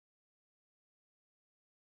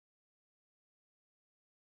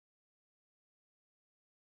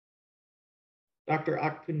Dr.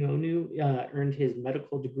 Akpunonu earned his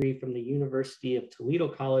medical degree from the University of Toledo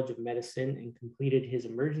College of Medicine and completed his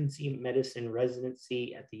emergency medicine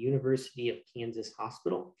residency at the University of Kansas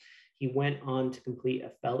Hospital. He went on to complete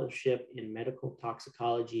a fellowship in medical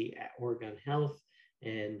toxicology at Oregon Health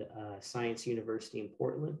and Science University in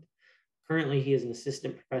Portland. Currently, he is an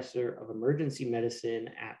assistant professor of emergency medicine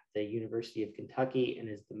at the University of Kentucky and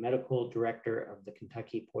is the medical director of the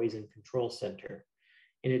Kentucky Poison Control Center.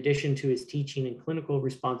 In addition to his teaching and clinical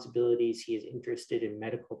responsibilities, he is interested in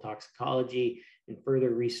medical toxicology and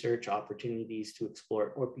further research opportunities to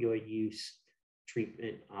explore opioid use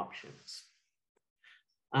treatment options.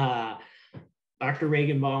 Dr.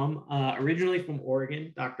 Regan Baum, originally from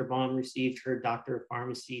Oregon, Dr. Baum received her Doctor of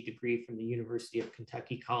Pharmacy degree from the University of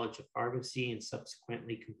Kentucky College of Pharmacy and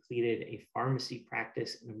subsequently completed a pharmacy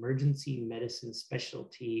practice and emergency medicine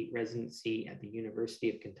specialty residency at the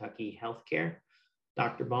University of Kentucky Healthcare.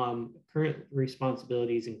 Dr. Baum's current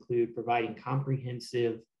responsibilities include providing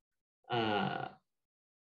comprehensive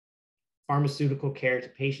pharmaceutical care to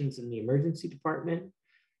patients in the emergency department.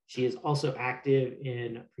 She is also active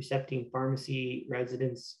in precepting pharmacy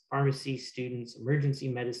residents, pharmacy students, emergency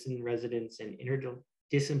medicine residents, and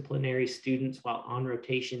interdisciplinary students while on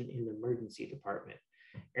rotation in the emergency department.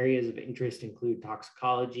 Areas of interest include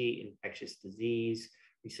toxicology, infectious disease,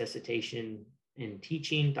 resuscitation, and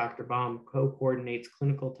teaching. Dr. Baum co-coordinates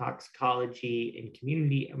clinical toxicology and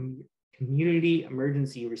community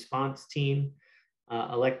emergency response team,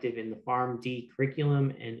 elective in the PharmD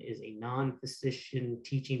curriculum, and is a non-physician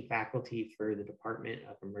teaching faculty for the Department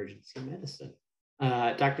of Emergency Medicine.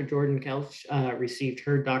 Dr. Jordan Kelsch received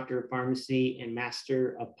her Doctor of Pharmacy and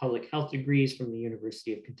Master of Public Health degrees from the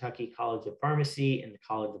University of Kentucky College of Pharmacy and the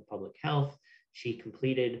College of Public Health. She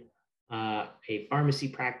completed a pharmacy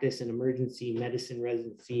practice and emergency medicine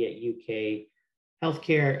residency at UK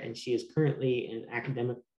Healthcare, and she is currently an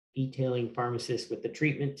academic detailing pharmacist with the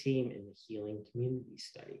treatment team in the Healing Community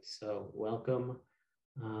Study. So welcome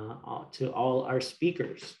to all our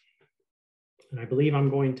speakers. And I believe I'm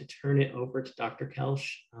going to turn it over to Dr.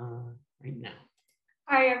 Kelsch right now.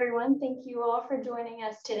 Hi, everyone. Thank you all for joining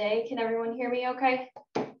us today. Can everyone hear me okay?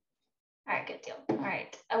 All right, good deal. All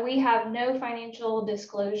right, we have no financial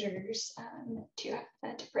disclosures to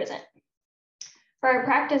present. For our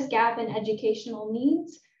practice gap and educational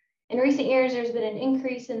needs, in recent years, there's been an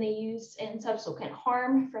increase in the use and subsequent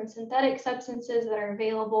harm from synthetic substances that are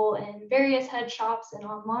available in various head shops and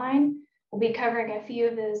online. We'll be covering a few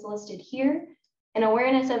of those listed here. And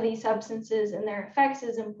awareness of these substances and their effects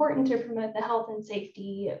is important to promote the health and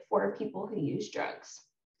safety for people who use drugs.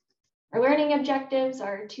 Our learning objectives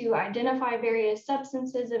are to identify various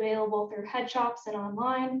substances available through head shops and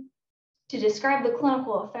online, to describe the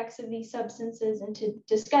clinical effects of these substances, and to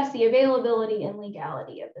discuss the availability and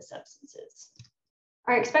legality of the substances.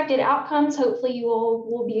 Our expected outcomes, hopefully you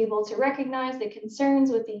will be able to recognize the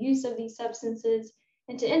concerns with the use of these substances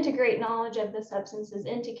and to integrate knowledge of the substances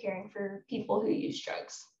into caring for people who use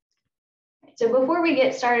drugs. So before we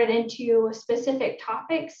get started into specific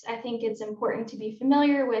topics, I think it's important to be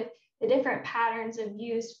familiar with the different patterns of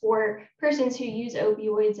use for persons who use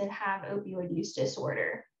opioids and have opioid use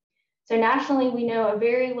disorder. So nationally, we know a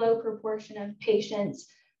very low proportion of patients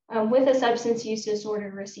with a substance use disorder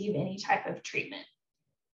receive any type of treatment.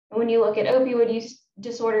 And when you look at opioid use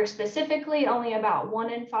disorder specifically, only about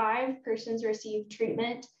 1 in 5 persons receive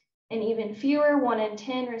treatment, and even fewer, 1 in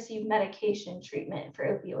 10, receive medication treatment for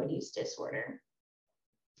opioid use disorder.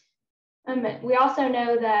 We also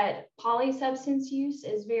know that polysubstance use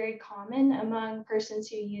is very common among persons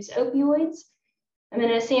who use opioids. In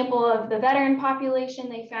a sample of the veteran population,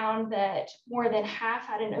 they found that more than half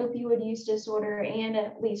had an opioid use disorder and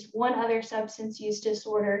at least one other substance use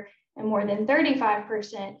disorder, and more than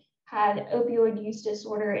 35% had opioid use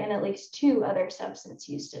disorder and at least 2 other substance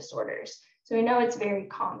use disorders. So we know it's very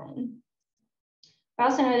common. We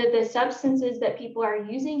also know that the substances that people are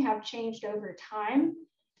using have changed over time.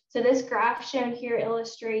 So this graph shown here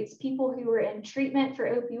illustrates people who were in treatment for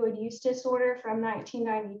opioid use disorder from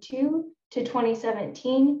 1992 to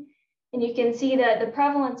 2017. And you can see that the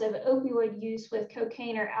prevalence of opioid use with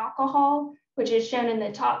cocaine or alcohol, which is shown in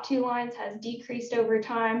the top 2 lines, has decreased over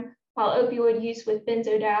time, while opioid use with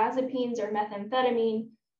benzodiazepines or methamphetamine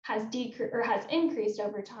has increased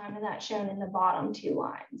over time, and that's shown in the bottom 2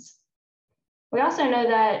 lines. We also know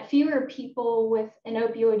that fewer people with an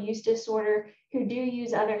opioid use disorder who do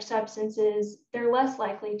use other substances, they're less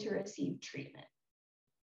likely to receive treatment.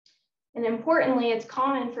 And importantly, it's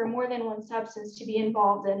common for more than one substance to be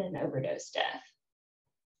involved in an overdose death.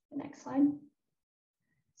 The next slide.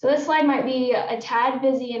 So this slide might be a tad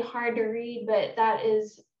busy and hard to read, but that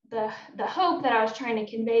is the hope that I was trying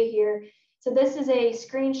to convey here. So this is a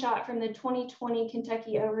screenshot from the 2020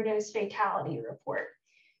 Kentucky Overdose Fatality Report.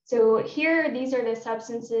 So here, these are the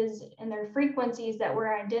substances and their frequencies that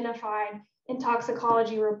were identified in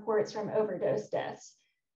toxicology reports from overdose deaths.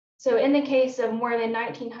 So in the case of more than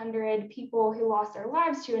 1,900 people who lost their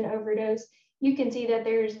lives to an overdose, you can see that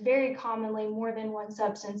there's very commonly more than one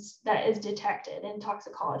substance that is detected in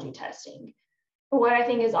toxicology testing. But what I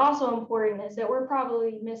think is also important is that we're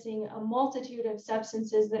probably missing a multitude of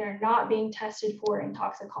substances that are not being tested for in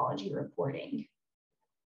toxicology reporting.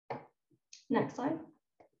 Next slide.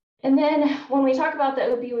 And then when we talk about the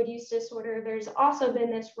opioid use disorder, there's also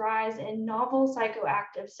been this rise in novel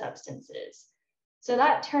psychoactive substances. So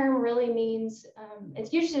that term really means,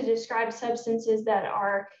 it's used to describe substances that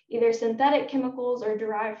are either synthetic chemicals or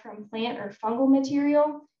derived from plant or fungal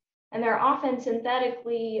material. And they're often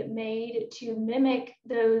synthetically made to mimic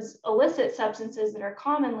those illicit substances that are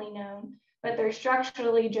commonly known, but they're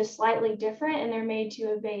structurally just slightly different, and they're made to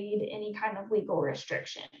evade any kind of legal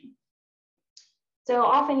restriction. So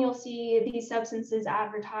often you'll see these substances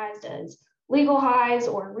advertised as legal highs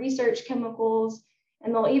or research chemicals,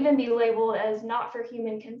 and they'll even be labeled as not for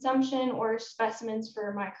human consumption or specimens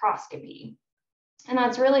for microscopy. And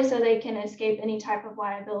that's really so they can escape any type of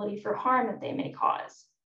liability for harm that they may cause.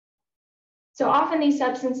 So often these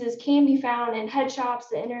substances can be found in head shops,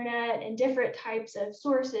 the internet, and different types of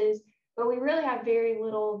sources, but we really have very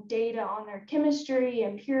little data on their chemistry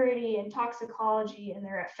and purity and toxicology and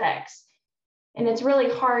their effects. And it's really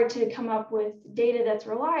hard to come up with data that's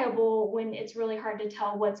reliable when it's really hard to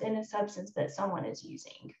tell what's in a substance that someone is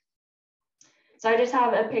using. So I just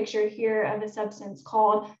have a picture here of a substance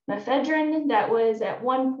called mephedrine that was at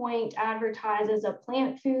one point advertised as a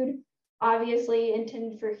plant food, obviously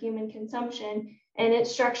intended for human consumption, and its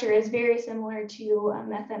structure is very similar to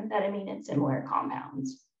methamphetamine and similar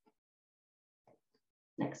compounds.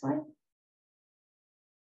 Next slide.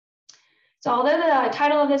 So although the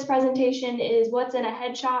title of this presentation is What's in a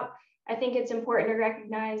Head Shop, I think it's important to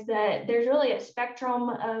recognize that there's really a spectrum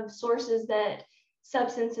of sources that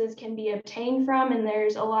substances can be obtained from, and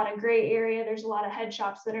there's a lot of gray area. There's a lot of head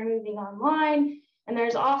shops that are moving online, and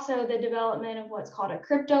there's also the development of what's called a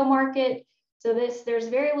crypto market. So there's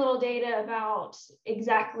very little data about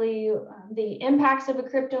exactly the impacts of a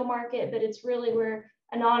crypto market, but it's really where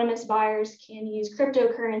anonymous buyers can use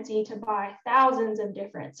cryptocurrency to buy thousands of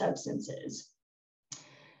different substances.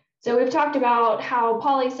 So we've talked about how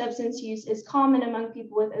polysubstance use is common among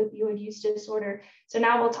people with opioid use disorder. So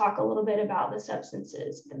now we'll talk a little bit about the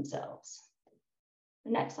substances themselves.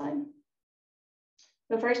 The next slide.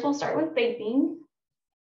 So first we'll start with vaping.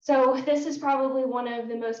 So this is probably one of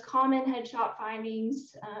the most common head shop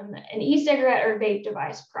findings, an e-cigarette or vape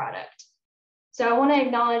device product. So I want to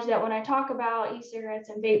acknowledge that when I talk about e-cigarettes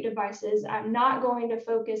and vape devices, I'm not going to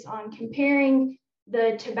focus on comparing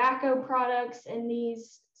the tobacco products in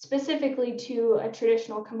these specifically to a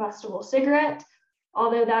traditional combustible cigarette,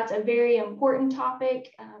 although that's a very important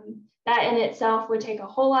topic. That in itself would take a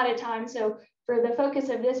whole lot of time. So for the focus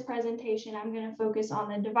of this presentation, I'm going to focus on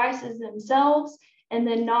the devices themselves and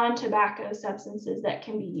the non-tobacco substances that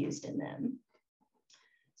can be used in them.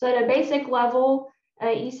 So at a basic level,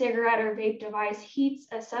 an e-cigarette or vape device heats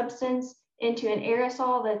a substance into an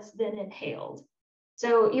aerosol that's then inhaled.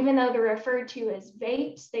 So even though they're referred to as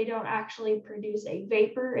vapes, they don't actually produce a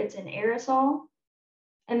vapor, it's an aerosol.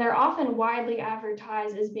 And they're often widely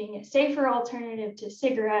advertised as being a safer alternative to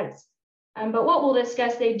cigarettes. But what we'll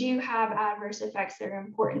discuss, they do have adverse effects that are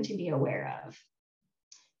important to be aware of.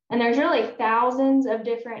 And there's really thousands of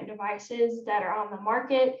different devices that are on the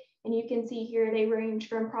market. And you can see here, they range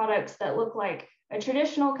from products that look like a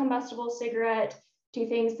traditional combustible cigarette to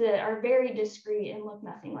things that are very discreet and look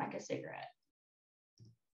nothing like a cigarette.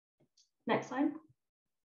 Next slide.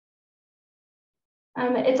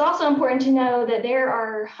 It's also important to know that there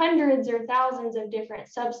are hundreds or thousands of different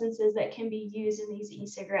substances that can be used in these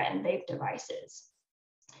e-cigarette and vape devices.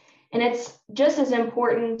 And it's just as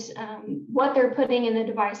important what they're putting in the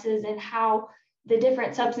devices and how the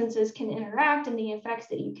different substances can interact and the effects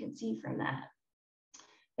that you can see from that.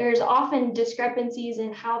 There's often discrepancies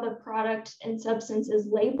in how the product and substance is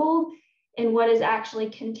labeled and what is actually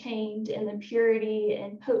contained in the purity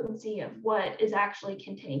and potency of what is actually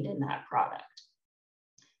contained in that product.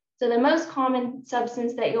 So the most common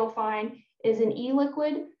substance that you'll find is an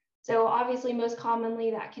e-liquid. So obviously most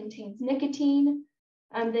commonly that contains nicotine.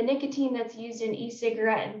 The nicotine that's used in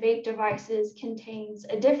e-cigarette and vape devices contains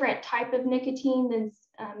a different type of nicotine than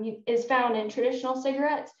is found in traditional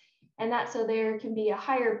cigarettes. And that's so there can be a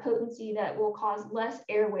higher potency that will cause less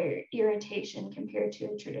airway irritation compared to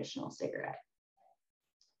a traditional cigarette.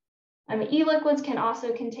 E-liquids can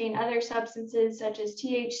also contain other substances such as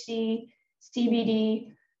THC,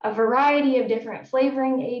 CBD, a variety of different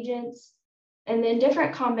flavoring agents, and then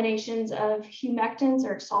different combinations of humectants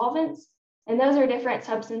or solvents. And those are different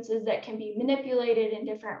substances that can be manipulated in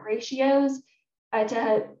different ratios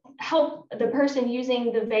to help the person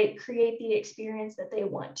using the vape create the experience that they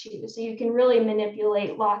want to. So you can really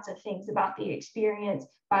manipulate lots of things about the experience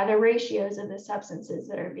by the ratios of the substances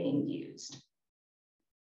that are being used.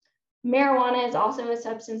 Marijuana is also a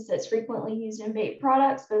substance that's frequently used in vape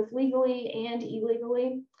products, both legally and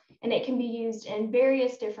illegally, and it can be used in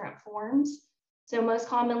various different forms. So most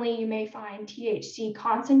commonly, you may find THC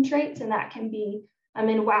concentrates, and that can be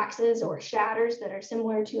in waxes or shatters that are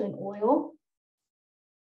similar to an oil.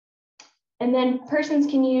 And then persons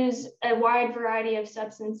can use a wide variety of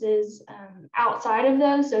substances outside of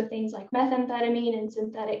those, so things like methamphetamine and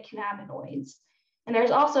synthetic cannabinoids. And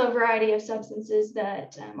there's also a variety of substances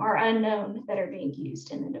that are unknown that are being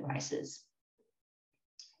used in the devices.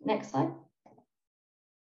 Next slide.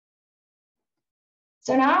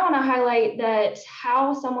 So now I want to highlight that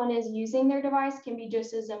how someone is using their device can be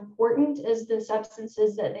just as important as the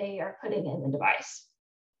substances that they are putting in the device.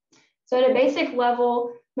 So at a basic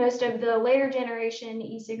level, most of the later generation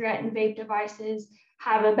e-cigarette and vape devices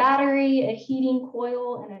have a battery, a heating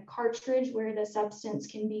coil, and a cartridge where the substance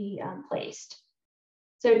can be placed.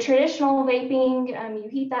 So traditional vaping, you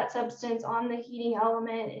heat that substance on the heating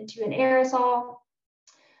element into an aerosol.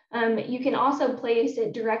 You can also place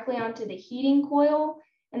it directly onto the heating coil,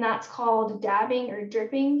 and that's called dabbing or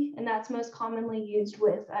dripping, and that's most commonly used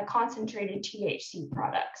with concentrated THC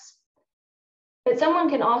products. But someone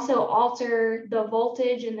can also alter the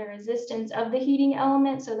voltage and the resistance of the heating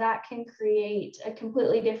element, so that can create a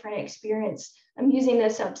completely different experience using the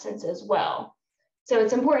substance as well. So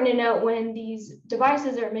it's important to note when these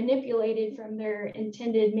devices are manipulated from their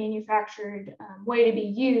intended manufactured way to be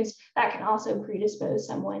used, that can also predispose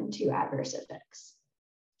someone to adverse effects.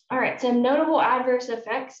 All right, some notable adverse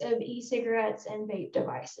effects of e-cigarettes and vape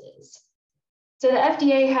devices. So the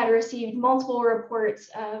FDA had received multiple reports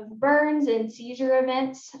of burns and seizure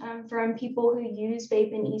events from people who use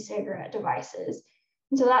vape and e-cigarette devices.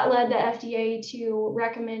 And so that led the FDA to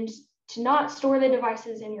recommend to not store the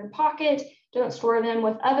devices in your pocket, don't store them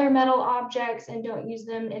with other metal objects, and don't use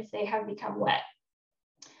them if they have become wet.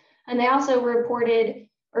 And they also reported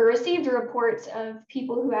or received reports of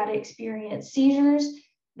people who had experienced seizures.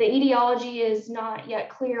 The etiology is not yet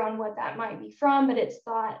clear on what that might be from, but it's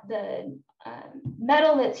thought the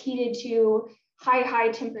metal that's heated to high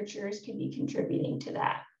temperatures could be contributing to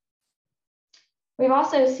that. We've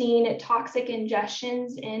also seen toxic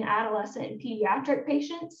ingestions in adolescent and pediatric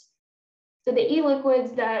patients. So the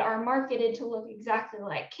e-liquids that are marketed to look exactly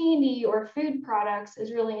like candy or food products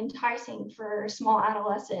is really enticing for small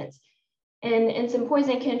adolescents. And in some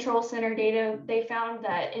Poison Control Center data, they found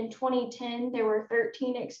that in 2010, there were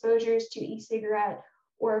 13 exposures to e-cigarette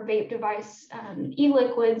or vape device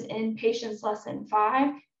e-liquids in patients less than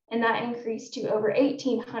 5, and that increased to over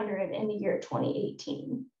 1,800 in the year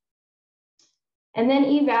 2018. And then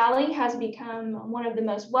E-Valley has become one of the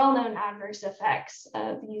most well-known adverse effects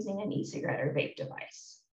of using an e-cigarette or vape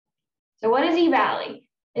device. So what is E-Valley?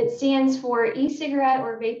 It stands for e-cigarette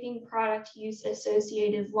or vaping product use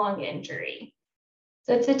associated lung injury.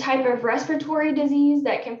 So it's a type of respiratory disease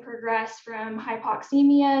that can progress from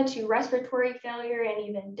hypoxemia to respiratory failure and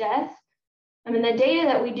even death. I mean, the data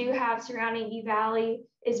that we do have surrounding E-Valley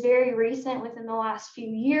is very recent, within the last few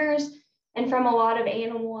years, and from a lot of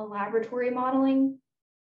animal and laboratory modeling.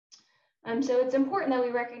 So it's important that we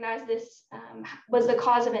recognize this was the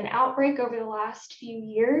cause of an outbreak over the last few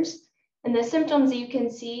years. And the symptoms you can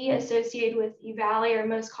see associated with E-Valley are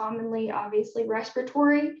most commonly, obviously,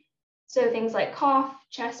 respiratory. So things like cough,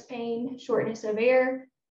 chest pain, shortness of air.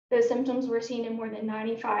 Those symptoms were seen in more than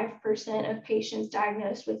 95% of patients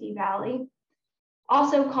diagnosed with E-Valley.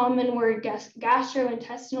 Also common were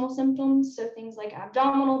gastrointestinal symptoms, so things like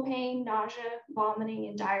abdominal pain, nausea, vomiting,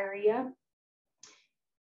 and diarrhea.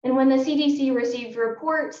 And when the CDC received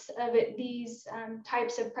reports of these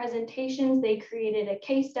types of presentations, they created a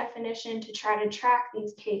case definition to try to track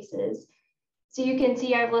these cases. So you can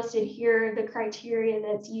see I've listed here the criteria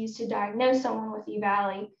that's used to diagnose someone with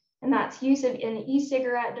E-Valley, and that's use of an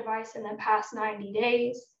e-cigarette device in the past 90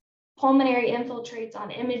 days, pulmonary infiltrates on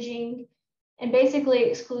imaging, and basically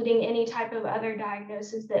excluding any type of other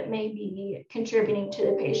diagnosis that may be contributing to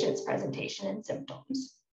the patient's presentation and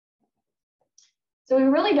symptoms. So we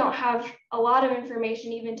really don't have a lot of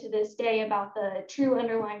information even to this day about the true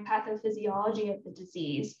underlying pathophysiology of the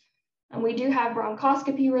disease. And we do have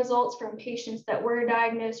bronchoscopy results from patients that were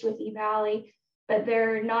diagnosed with E-Valley, but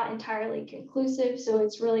they're not entirely conclusive, so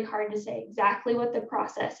it's really hard to say exactly what the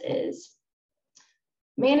process is.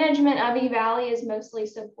 Management of E-Valley is mostly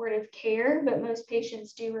supportive care, but most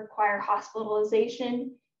patients do require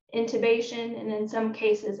hospitalization, intubation, and in some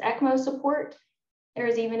cases, ECMO support. There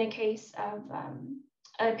was even a case of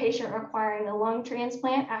a patient requiring a lung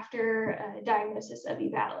transplant after a diagnosis of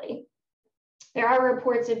E-Valley. There are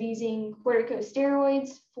reports of using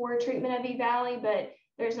corticosteroids for treatment of E-Valley, but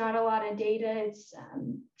there's not a lot of data.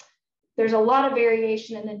 There's a lot of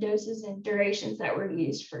variation in the doses and durations that were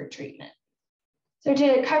used for treatment. So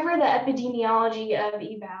to cover the epidemiology of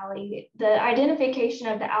E-Valley, the identification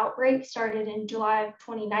of the outbreak started in July of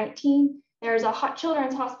 2019. There's a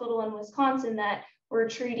children's hospital in Wisconsin that were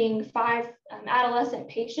treating 5 adolescent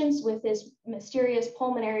patients with this mysterious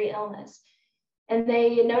pulmonary illness. And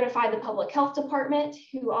they notified the public health department,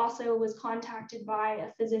 who also was contacted by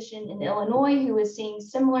a physician in Illinois who was seeing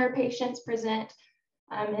similar patients present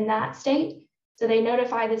in that state. So they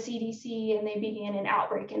notified the CDC and they began an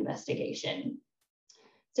outbreak investigation.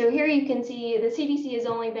 So here you can see the CDC has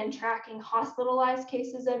only been tracking hospitalized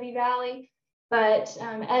cases of E-Valley, but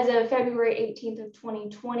as of February 18th of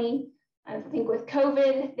 2020, I think with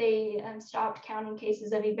COVID, they stopped counting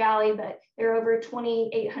cases of E-Valley, but there are over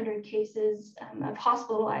 2,800 cases of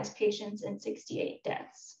hospitalized patients and 68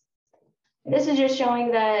 deaths. This is just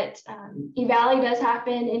showing that E-Valley does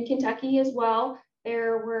happen in Kentucky as well.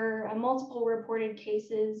 There were multiple reported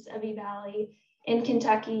cases of E-Valley in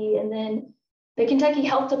Kentucky, and then the Kentucky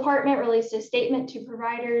Health Department released a statement to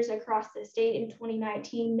providers across the state in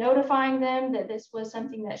 2019, notifying them that this was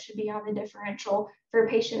something that should be on the differential for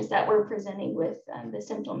patients that were presenting with the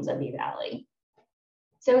symptoms of E-Valley.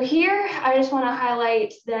 So here, I just want to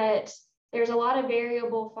highlight that there's a lot of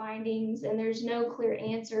variable findings and there's no clear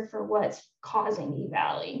answer for what's causing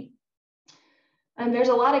E-Valley. There's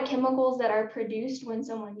a lot of chemicals that are produced when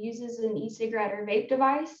someone uses an e-cigarette or vape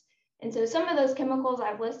device. And so some of those chemicals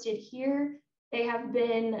I've listed here, they have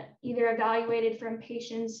been either evaluated from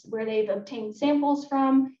patients where they've obtained samples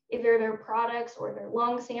from, either their products or their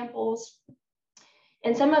lung samples.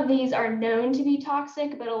 And some of these are known to be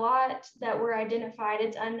toxic, but a lot that were identified,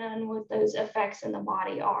 it's unknown what those effects in the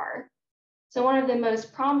body are. So one of the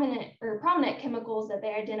most prominent chemicals that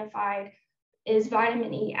they identified is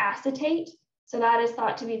vitamin E acetate. So that is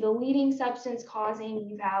thought to be the leading substance causing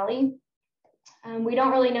E-Valley. We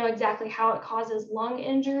don't really know exactly how it causes lung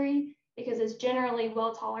injury, because it's generally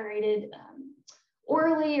well tolerated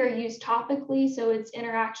orally or used topically, so its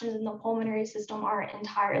interactions in the pulmonary system aren't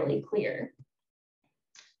entirely clear.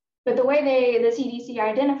 But the way the CDC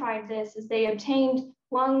identified this is they obtained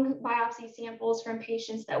lung biopsy samples from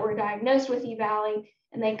patients that were diagnosed with E-Valley,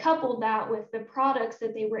 and they coupled that with the products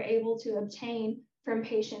that they were able to obtain from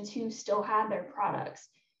patients who still had their products.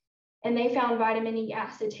 And they found vitamin E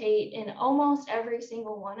acetate in almost every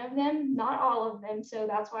single one of them, not all of them. So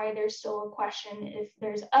that's why there's still a question if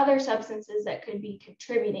there's other substances that could be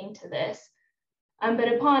contributing to this.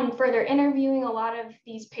 But upon further interviewing, a lot of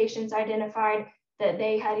these patients identified that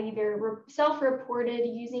they had either self-reported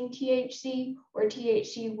using THC or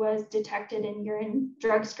THC was detected in urine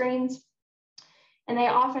drug screens. And they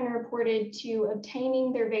often reported to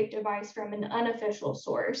obtaining their vape device from an unofficial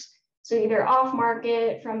source. So either off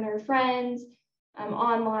market, from their friends,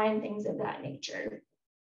 online, things of that nature.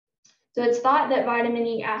 So it's thought that vitamin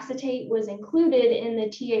E acetate was included in the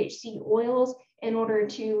THC oils in order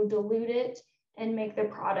to dilute it and make the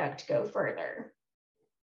product go further.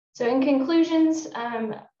 So in conclusions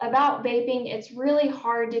about vaping, it's really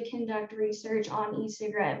hard to conduct research on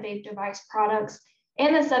e-cigarette vape device products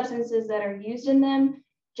and the substances that are used in them,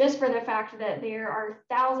 just for the fact that there are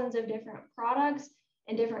thousands of different products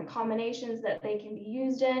and different combinations that they can be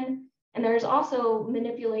used in. And there's also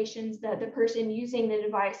manipulations that the person using the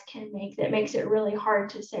device can make that makes it really hard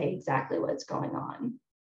to say exactly what's going on.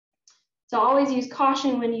 So always use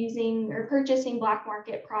caution when using or purchasing black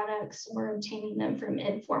market products or obtaining them from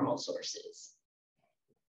informal sources.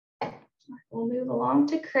 We'll move along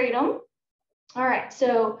to kratom. All right,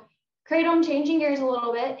 so kratom, changing gears a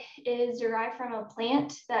little bit, is derived from a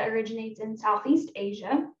plant that originates in Southeast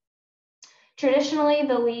Asia. Traditionally,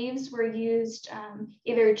 the leaves were used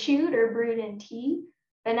either chewed or brewed in tea,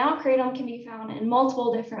 but now kratom can be found in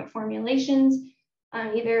multiple different formulations,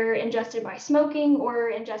 either ingested by smoking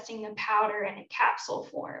or ingesting the powder in a capsule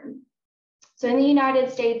form. So in the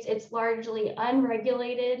United States, it's largely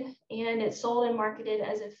unregulated and it's sold and marketed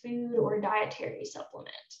as a food or dietary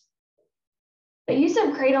supplement. The use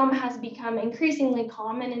of kratom has become increasingly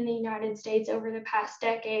common in the United States over the past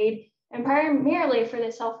decade, and primarily for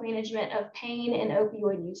the self-management of pain and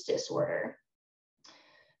opioid use disorder.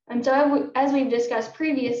 So as we've discussed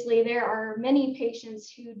previously, there are many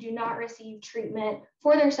patients who do not receive treatment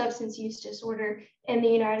for their substance use disorder in the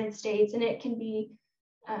United States, and it can be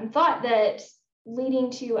thought that leading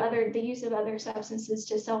to the use of other substances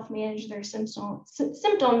to self-manage their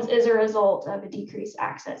symptoms is a result of a decreased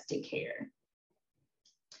access to care.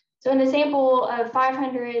 So in a sample of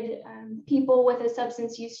 500 people with a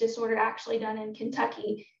substance use disorder actually done in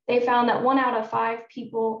Kentucky, they found that 1 out of 5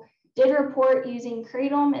 people did report using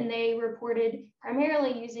kratom, and they reported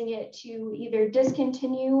primarily using it to either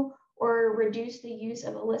discontinue or reduce the use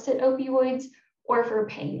of illicit opioids or for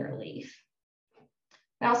pain relief.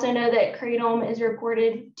 We also know that kratom is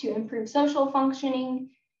reported to improve social functioning,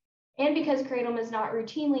 and because kratom is not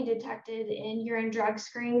routinely detected in urine drug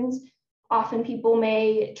screens, often people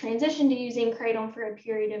may transition to using kratom for a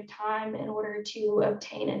period of time in order to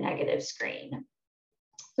obtain a negative screen.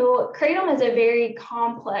 So kratom is a very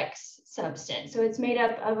complex substance. So it's made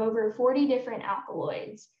up of over 40 different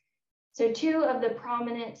alkaloids. So 2 of the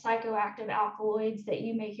prominent psychoactive alkaloids that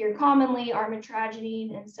you may hear commonly are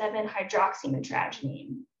metragenine and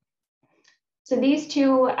 7-hydroxymetragenine. So these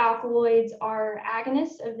 2 alkaloids are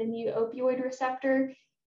agonists of the mu-opioid receptor,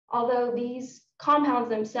 although these compounds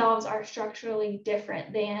themselves are structurally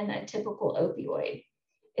different than a typical opioid.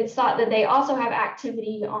 It's thought that they also have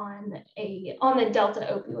activity on the delta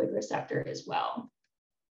opioid receptor as well.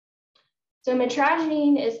 So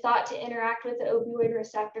metragenine is thought to interact with the opioid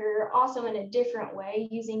receptor also in a different way,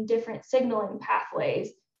 using different signaling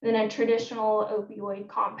pathways than a traditional opioid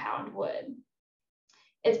compound would.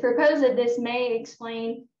 It's proposed that this may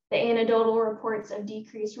explain the anecdotal reports of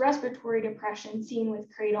decreased respiratory depression seen with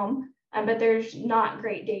kratom, but there's not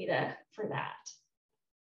great data for that.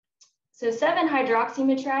 So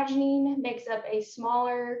 7-hydroxymetragenine makes up a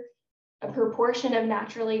smaller proportion of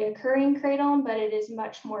naturally occurring kratom, but it is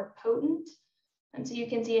much more potent. And so you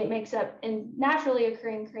can see it makes up in naturally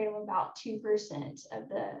occurring kratom about 2% of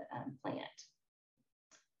the plant.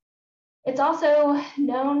 It's also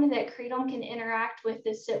known that kratom can interact with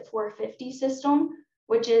the CYP450 system,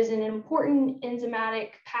 which is an important enzymatic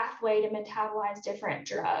pathway to metabolize different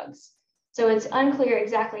drugs. So it's unclear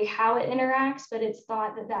exactly how it interacts, but it's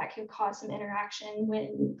thought that that could cause some interaction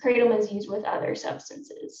when kratom is used with other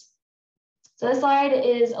substances. So this slide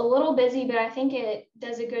is a little busy, but I think it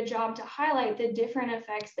does a good job to highlight the different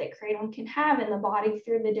effects that kratom can have in the body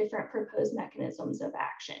through the different proposed mechanisms of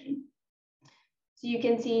action. So you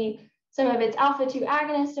can see some of its alpha-2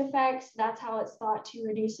 agonist effects. That's how it's thought to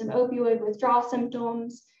reduce some opioid withdrawal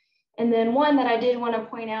symptoms. And then one that I did want to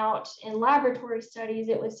point out, in laboratory studies,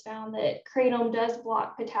 it was found that kratom does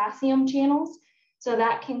block potassium channels. So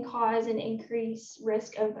that can cause an increased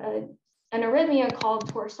risk of an arrhythmia called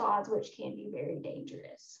torsades, which can be very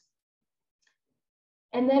dangerous.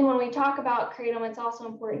 And then when we talk about kratom, it's also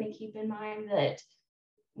important to keep in mind that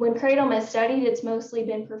when kratom is studied, it's mostly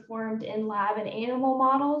been performed in lab and animal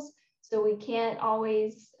models. So we can't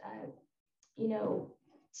always,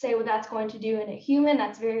 say what that's going to do in a human.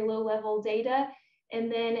 That's very low level data. And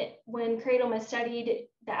then when kratom is studied,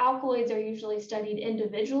 the alkaloids are usually studied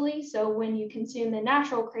individually. So when you consume the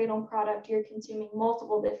natural kratom product, you're consuming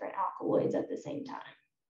multiple different alkaloids at the same time.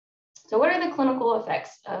 So what are the clinical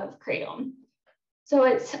effects of kratom? So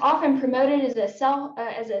it's often promoted as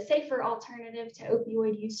a safer alternative to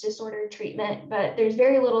opioid use disorder treatment, but there's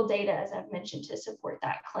very little data, as I've mentioned, to support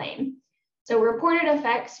that claim. So reported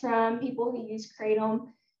effects from people who use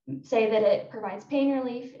kratom say that it provides pain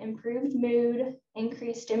relief, improved mood,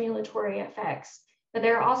 increased stimulatory effects, but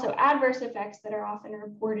there are also adverse effects that are often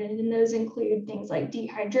reported, and those include things like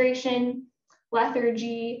dehydration,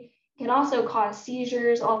 lethargy, can also cause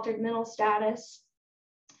seizures, altered mental status.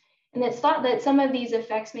 And it's thought that some of these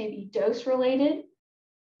effects may be dose related.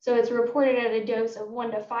 So it's reported at a dose of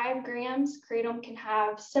 1 to 5 grams, kratom can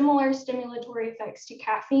have similar stimulatory effects to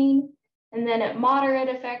caffeine. And then at moderate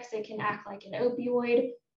effects, it can act like an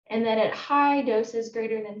opioid. And then at high doses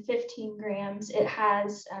greater than 15 grams, it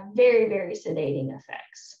has very, very sedating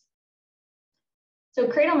effects. So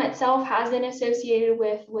kratom itself has been associated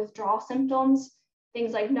with withdrawal symptoms,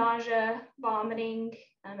 things like nausea, vomiting,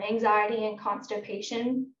 anxiety, and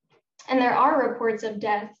constipation. And there are reports of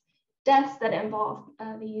deaths that involve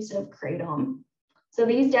the use of kratom. So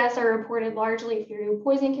these deaths are reported largely through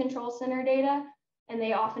poison control center data, and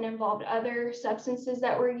they often involved other substances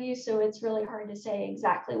that were used. So it's really hard to say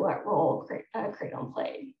exactly what role kratom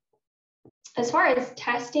played. As far as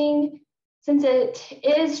testing, since it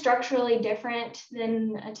is structurally different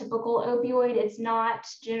than a typical opioid, it's not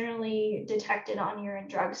generally detected on urine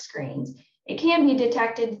drug screens. It can be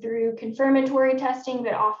detected through confirmatory testing,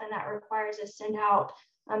 but often that requires a send out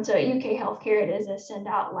So at UK Healthcare, it is a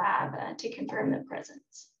send-out lab to confirm the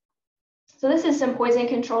presence. So this is some poison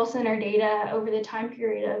control center data over the time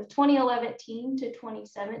period of 2011 to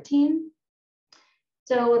 2017.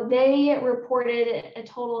 So they reported a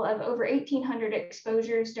total of over 1,800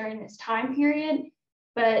 exposures during this time period,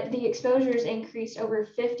 but the exposures increased over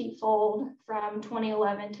 50-fold from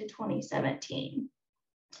 2011 to 2017.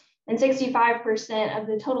 And 65% of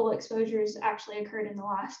the total exposures actually occurred in the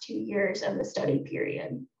last 2 years of the study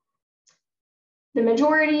period. The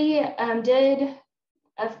majority of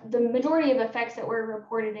effects that were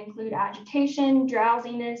reported include agitation,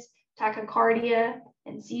 drowsiness, tachycardia,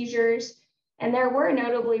 and seizures. And there were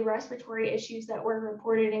notably respiratory issues that were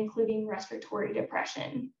reported, including respiratory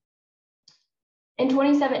depression. In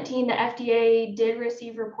 2017, the FDA did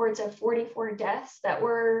receive reports of 44 deaths that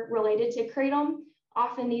were related to kratom.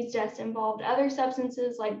 Often these deaths involved other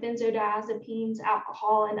substances like benzodiazepines,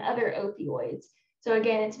 alcohol, and other opioids. So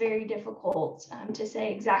again, it's very difficult to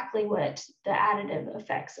say exactly what the additive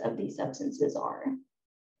effects of these substances are.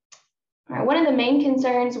 All right, one of the main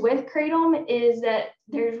concerns with kratom is that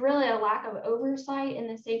there's really a lack of oversight in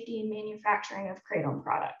the safety and manufacturing of kratom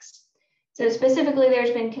products. So specifically,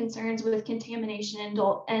 there's been concerns with contamination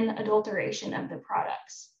and adulteration of the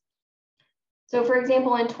products. So for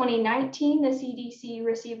example, in 2019, the CDC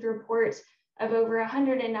received reports of over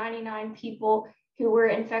 199 people who were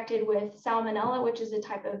infected with salmonella, which is a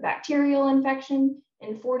type of bacterial infection,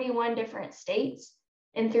 in 41 different states.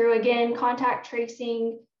 And through, again, contact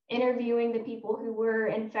tracing, interviewing the people who were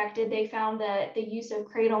infected, they found that the use of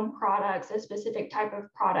kratom products, a specific type of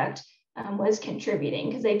product, was contributing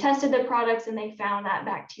because they tested the products and they found that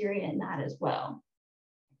bacteria in that as well.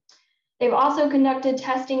 They've also conducted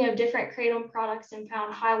testing of different kratom products and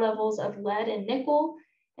found high levels of lead and nickel.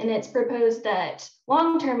 And it's proposed that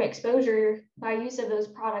long-term exposure by use of those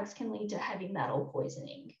products can lead to heavy metal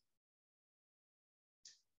poisoning.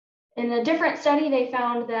 In a different study, they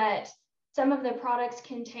found that some of the products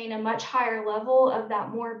contain a much higher level of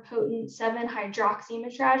that more potent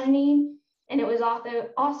 7-hydroxymetragenine, and it was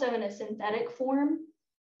also in a synthetic form.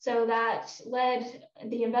 So that led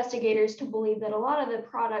the investigators to believe that a lot of the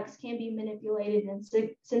products can be manipulated and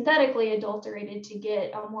synthetically adulterated to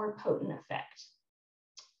get a more potent effect.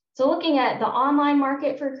 So looking at the online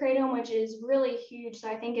market for kratom, which is really huge, so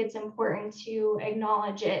I think it's important to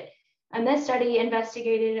acknowledge it. And this study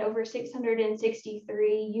investigated over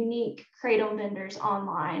 663 unique kratom vendors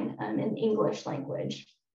online in English language.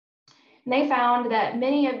 And they found that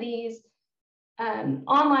many of these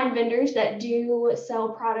online vendors that do sell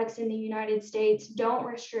products in the United States don't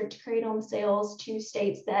restrict kratom sales to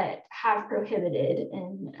states that have prohibited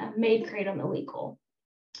and made kratom illegal.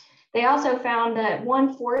 They also found that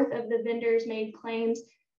 1/4 of the vendors made claims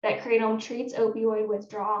that kratom treats opioid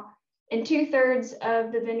withdrawal, and 2/3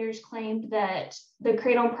 of the vendors claimed that the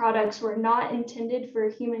kratom products were not intended for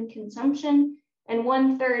human consumption, and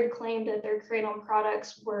 1/3 claimed that their kratom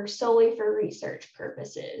products were solely for research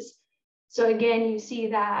purposes. So again, you see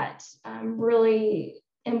that really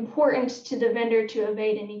important to the vendor to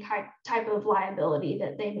evade any type of liability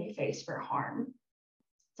that they may face for harm.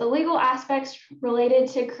 The legal aspects related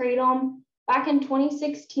to kratom, back in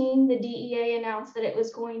 2016, the DEA announced that it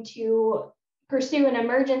was going to pursue an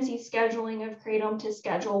emergency scheduling of kratom to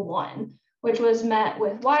Schedule 1, which was met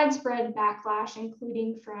with widespread backlash,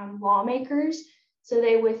 including from lawmakers. So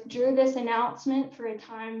they withdrew this announcement for a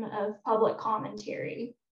time of public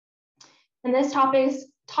commentary. And this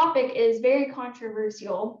topic is very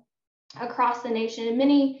controversial across the nation, and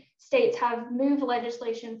many states have moved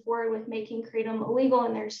legislation forward with making kratom illegal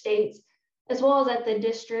in their states, as well as at the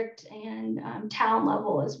district and town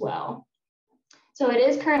level as well. So it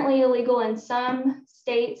is currently illegal in some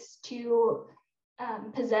states to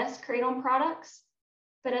possess kratom products,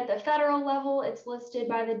 but at the federal level, it's listed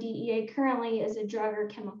by the DEA currently as a drug or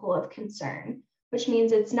chemical of concern, which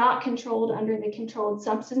means it's not controlled under the Controlled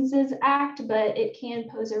Substances Act, but it can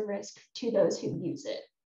pose a risk to those who use it.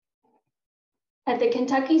 At the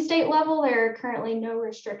Kentucky state level, there are currently no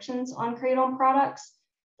restrictions on kratom products,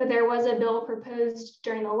 but there was a bill proposed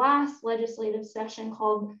during the last legislative session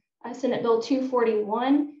called Senate Bill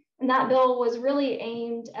 241, and that bill was really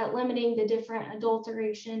aimed at limiting the different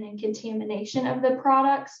adulteration and contamination of the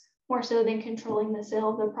products, more so than controlling the sale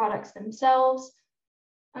of the products themselves.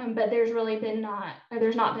 But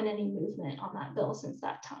there's not been any movement on that bill since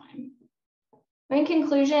that time. In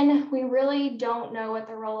conclusion, we really don't know what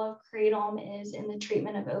the role of kratom is in the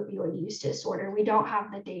treatment of opioid use disorder. We don't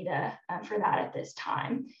have the data for that at this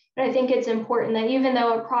time. But I think it's important that even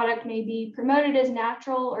though a product may be promoted as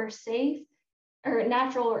natural or safe, or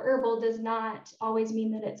natural or herbal does not always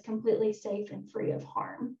mean that it's completely safe and free of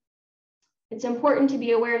harm. It's important to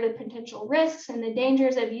be aware of the potential risks and the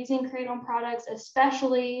dangers of using kratom products,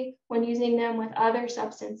 especially when using them with other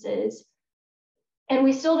substances. And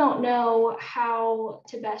we still don't know how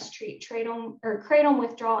to best treat kratom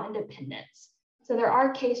withdrawal independence. So there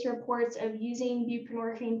are case reports of using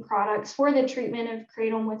buprenorphine products for the treatment of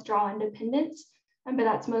kratom withdrawal independence, but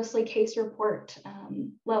that's mostly case report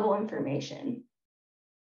level information.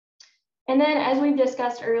 And then, as we've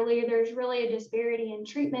discussed earlier, there's really a disparity in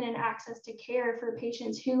treatment and access to care for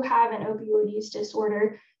patients who have an opioid use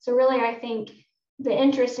disorder. So really, I think the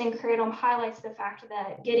interest in kratom highlights the fact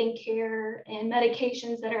that getting care and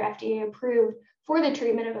medications that are FDA approved for the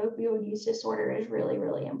treatment of opioid use disorder is really,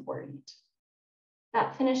 really important.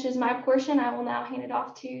 That finishes my portion. I will now hand it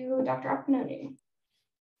off to Dr. Akpunonu.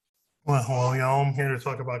 Well, hello, y'all. I'm here to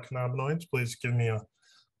talk about cannabinoids. Please give me a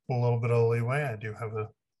little bit of leeway. I do have a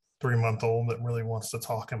 3-month-old that really wants to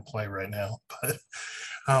talk and play right now.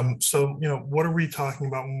 But so, what are we talking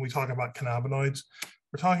about when we talk about cannabinoids?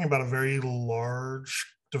 We're talking about a very large,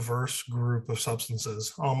 diverse group of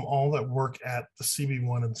substances, all that work at the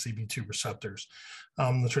CB1 and CB2 receptors.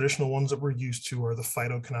 The traditional ones that we're used to are the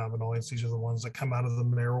phytocannabinoids. These are the ones that come out of the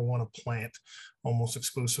marijuana plant almost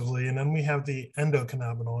exclusively. And then we have the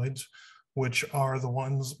endocannabinoids, which are the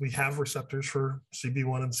ones we have receptors for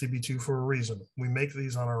CB1 and CB2 for a reason. We make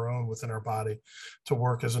these on our own within our body to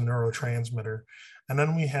work as a neurotransmitter. And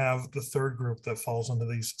then we have the third group that falls into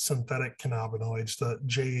these synthetic cannabinoids, the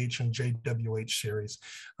JH and JWH series.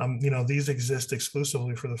 These exist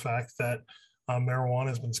exclusively for the fact that marijuana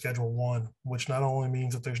has been Schedule 1, which not only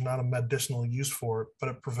means that there's not a medicinal use for it, but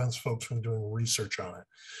it prevents folks from doing research on it.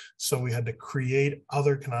 So we had to create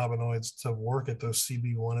other cannabinoids to work at those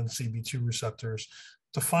CB1 and CB2 receptors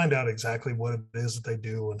to find out exactly what it is that they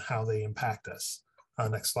do and how they impact us.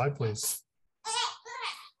 Next slide, please.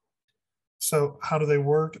 So how do they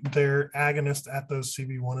work? They're agonists at those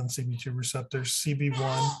CB1 and CB2 receptors,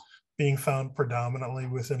 CB1 being found predominantly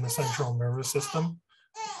within the central nervous system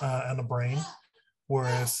and the brain,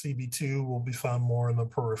 whereas CB2 will be found more in the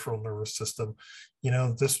peripheral nervous system.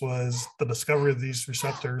 This was the discovery of these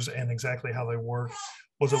receptors and exactly how they work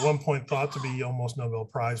was at one point thought to be almost Nobel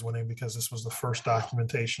Prize winning, because this was the first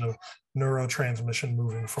documentation of neurotransmission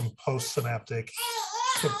moving from postsynaptic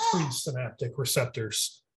to presynaptic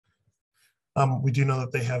receptors. We do know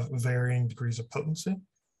that they have varying degrees of potency.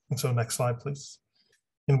 And so next slide, please.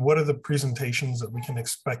 And what are the presentations that we can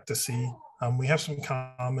expect to see? We have some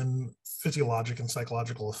common physiologic and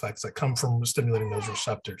psychological effects that come from stimulating those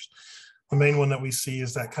receptors. The main one that we see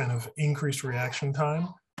is that kind of increased reaction time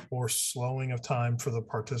or slowing of time for the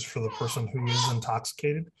person who is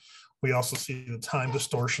intoxicated. We also see the time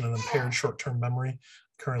distortion and impaired short-term memory.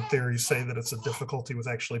 Current theories say that it's a difficulty with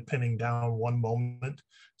actually pinning down one moment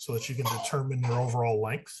so that you can determine your overall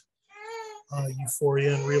length.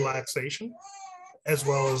 Euphoria and relaxation, as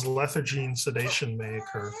well as lethargy and sedation may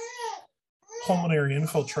occur. Pulmonary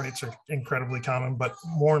infiltrates are incredibly common, but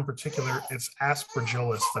more in particular, it's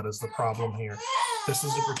aspergillus that is the problem here. This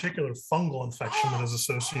is a particular fungal infection that is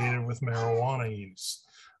associated with marijuana use.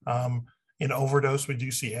 In overdose, we do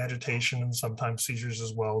see agitation and sometimes seizures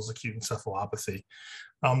as well as acute encephalopathy.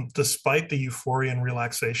 Despite the euphoria and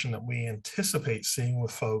relaxation that we anticipate seeing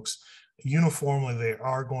with folks, uniformly, they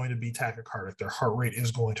are going to be tachycardic. Their heart rate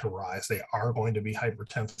is going to rise. They are going to be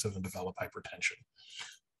hypertensive and develop hypertension.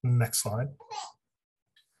 Next slide.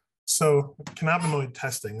 So cannabinoid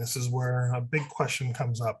testing, this is where a big question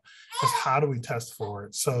comes up, is how do we test for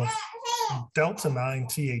it? So delta-9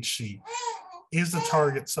 THC is the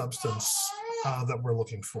target substance that we're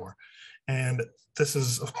looking for. And this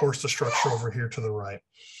is, of course, the structure over here to the right.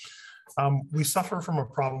 We suffer from a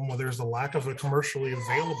problem where there's a lack of a commercially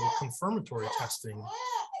available confirmatory testing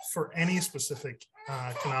for any specific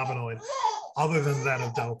cannabinoid other than that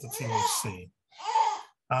of delta THC.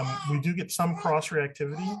 We do get some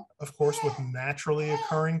cross-reactivity, of course, with naturally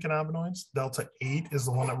occurring cannabinoids. Delta-8 is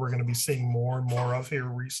the one that we're going to be seeing more and more of here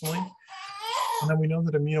recently. And then we know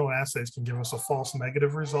that immunoassays can give us a false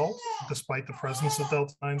negative result despite the presence of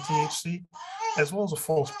delta-9 THC, as well as a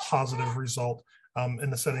false positive result in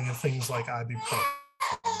the setting of things like ibuprofen.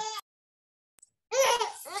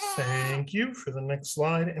 Thank you for the next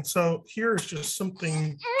slide. And so here is just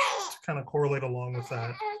something to kind of correlate along with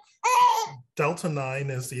that. Delta-9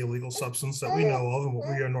 is the illegal substance that we know of and what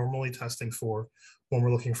we are normally testing for when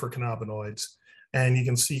we're looking for cannabinoids. And you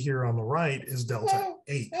can see here on the right is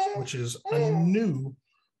delta-8, which is a new,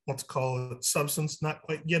 let's call it, substance, not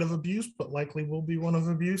quite yet of abuse, but likely will be one of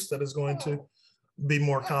abuse that is going to be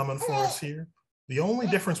more common for us here. The only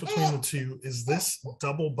difference between the two is this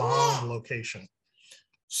double bond location.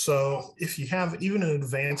 So if you have even an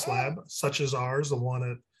advanced lab, such as ours, the one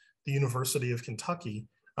at the University of Kentucky,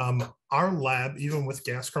 our lab, even with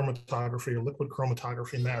gas chromatography or liquid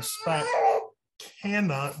chromatography mass spec,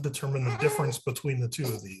 cannot determine the difference between the two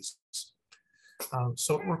of these.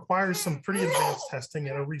 So it requires some pretty advanced testing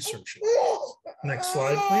and a research. Next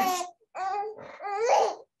slide, please.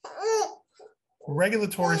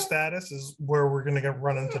 Regulatory status is where we're going to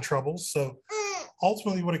run into trouble. So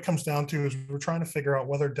ultimately what it comes down to is we're trying to figure out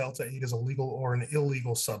whether Delta-8 is a legal or an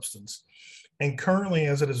illegal substance. And currently,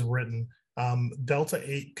 as it is written,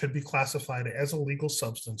 Delta-8 could be classified as a legal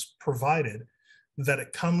substance, provided that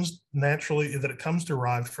it comes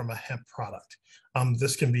derived from a hemp product.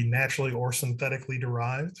 This can be naturally or synthetically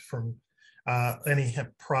derived from any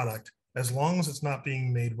hemp product, as long as it's not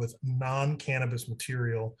being made with non-cannabis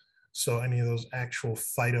material. So any of those actual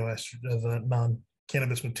the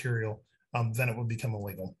non-cannabis material, then it would become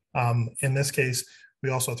illegal. In this case, we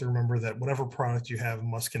also have to remember that whatever product you have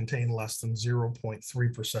must contain less than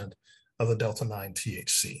 0.3% of the Delta-9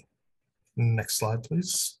 THC. Next slide,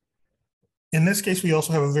 please. In this case, we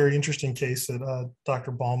also have a very interesting case that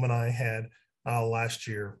Dr. Baum and I had last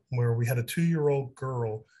year, where we had a 2-year-old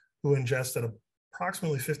girl who ingested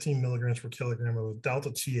approximately 15 milligrams per kilogram of Delta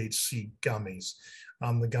THC gummies.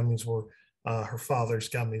 The gummies were her father's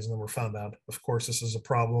gummies, and then we found out, of course, this is a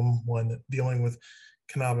problem when dealing with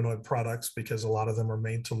cannabinoid products, because a lot of them are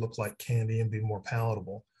made to look like candy and be more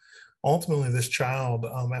palatable. Ultimately, this child,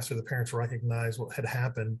 after the parents recognized what had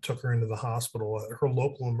happened, took her into the hospital, her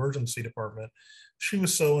local emergency department. She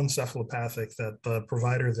was so encephalopathic that the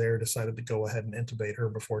provider there decided to go ahead and intubate her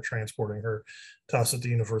before transporting her to us at the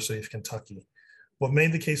University of Kentucky. What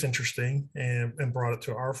made the case interesting and brought it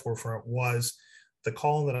to our forefront was the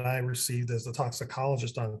call that I received as the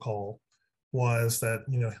toxicologist on call was that,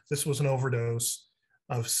 this was an overdose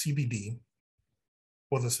of CBD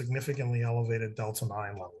with a significantly elevated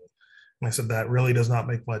Delta-9 level. And I said, that really does not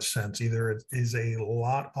make much sense. Either it is a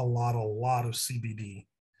lot of CBD,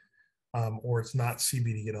 or it's not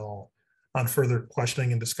CBD at all. On further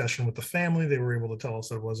questioning and discussion with the family, they were able to tell us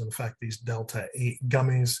that it was, in fact, these Delta-8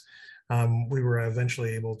 gummies. We were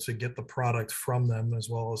eventually able to get the product from them, as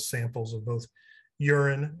well as samples of both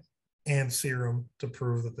urine and serum, to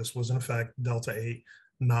prove that this was, in fact, Delta-8,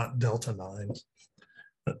 not Delta-9.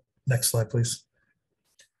 Next slide, please.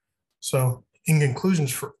 So in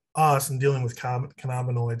conclusions for us in dealing with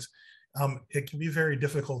cannabinoids, it can be very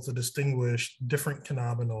difficult to distinguish different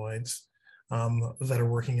cannabinoids that are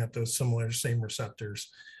working at those same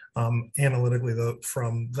receptors analytically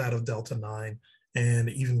from that of Delta-9 and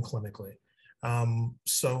even clinically.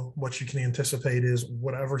 So what you can anticipate is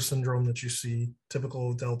whatever syndrome that you see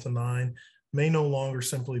typical of Delta-9 may no longer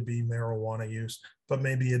simply be marijuana use, but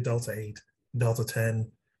maybe a Delta-8, Delta-10,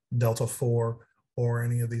 Delta-4, or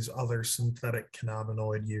any of these other synthetic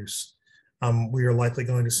cannabinoid use. We are likely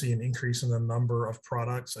going to see an increase in the number of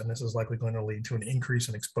products, and this is likely going to lead to an increase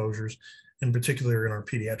in exposures, in particular in our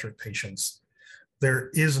pediatric patients.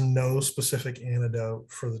 There is no specific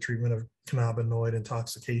antidote for the treatment of cannabinoid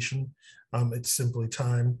intoxication. It's simply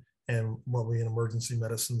time and what we in emergency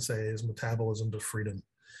medicine say is metabolism to freedom.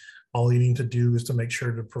 All you need to do is to make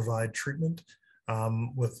sure to provide treatment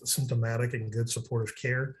with symptomatic and good supportive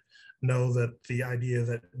care. Know that the idea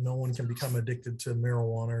that no one can become addicted to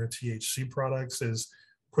marijuana or THC products is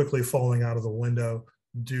quickly falling out of the window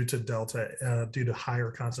due to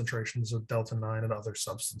higher concentrations of Delta-9 and other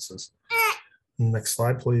substances. Next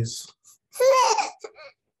slide, please.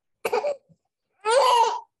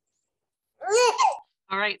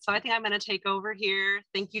 All right, so I think I'm going to take over here.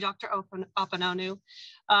 Thank you, Dr. Akpunonu.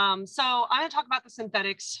 So I'm going to talk about the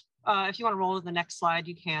synthetics. If you want to roll to the next slide,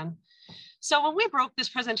 you can. So when we broke this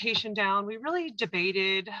presentation down, we really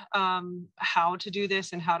debated how to do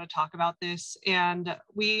this and how to talk about this. And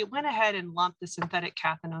we went ahead and lumped the synthetic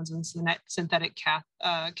cathinoids and synthetic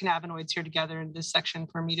cannabinoids here together in this section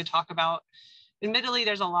for me to talk about. Admittedly,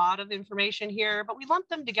 there's a lot of information here, but we lumped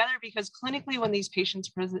them together because clinically when these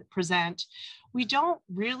patients present, we don't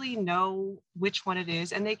really know which one it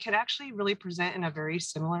is, and they could actually really present in a very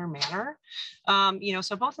similar manner.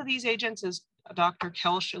 So both of these agents, as Dr.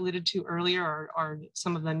 Kelsch alluded to earlier, are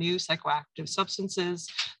some of the new psychoactive substances.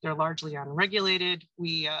 They're largely unregulated.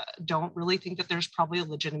 We don't really think that there's probably a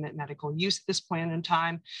legitimate medical use at this point in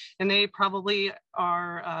time, and they probably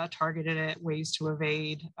are targeted at ways to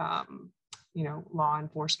evade you know, law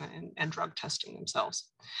enforcement and drug testing themselves.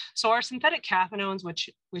 So our synthetic cathinones, which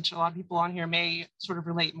a lot of people on here may sort of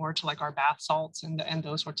relate more to like our bath salts and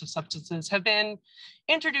those sorts of substances, have been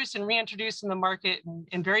introduced and reintroduced in the market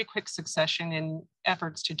in very quick succession in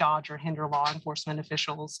efforts to dodge or hinder law enforcement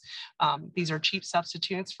officials. These are cheap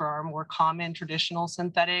substitutes for our more common traditional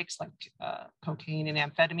synthetics like cocaine and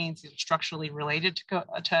amphetamines. These are structurally related to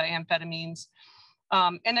amphetamines.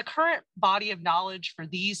 And the current body of knowledge for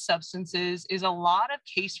these substances is a lot of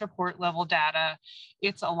case report level data.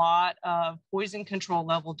 It's a lot of poison control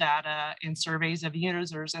level data and surveys of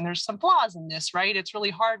users. And there's some flaws in this, right? It's really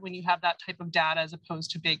hard when you have that type of data as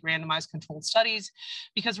opposed to big randomized controlled studies,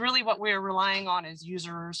 because really what we're relying on is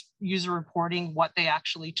user reporting what they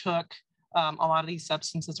actually took. A lot of these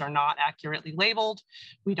substances are not accurately labeled.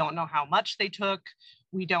 We don't know how much they took.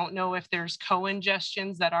 We don't know if there's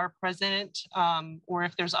co-ingestions that are present, or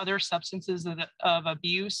if there's other substances of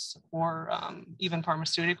abuse or even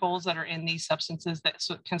pharmaceuticals that are in these substances that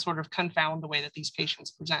can sort of confound the way that these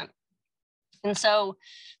patients present. And so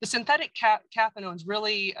the synthetic cathinones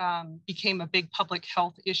really became a big public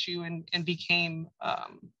health issue and became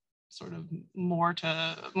sort of more to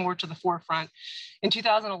the forefront. In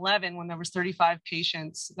 2011, when there was 35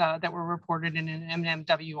 patients that were reported in an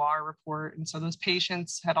MMWR report. And so those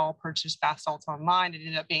patients had all purchased bath salts online. It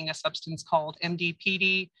ended up being a substance called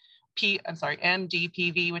MDPV,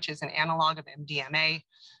 which is an analog of MDMA.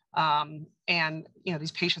 And you know,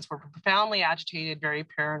 these patients were profoundly agitated, very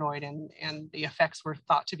paranoid, and the effects were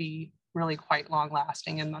thought to be really quite long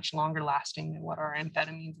lasting and much longer lasting than what our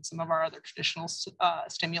amphetamines and some of our other traditional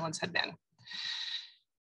stimulants had been.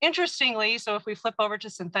 Interestingly, so if we flip over to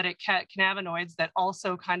synthetic cannabinoids that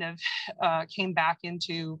also kind of came back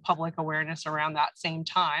into public awareness around that same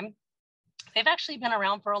time, they've actually been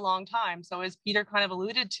around for a long time. So as Peter kind of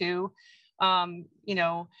alluded to, you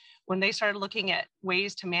know, when they started looking at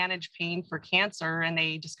ways to manage pain for cancer and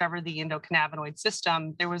they discovered the endocannabinoid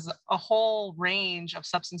system, there was a whole range of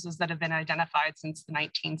substances that have been identified since the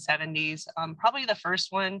 1970s. Probably the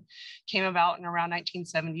first one came about in around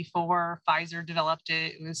 1974. Pfizer developed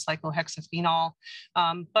it. It was cyclohexaphenol.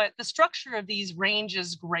 But the structure of these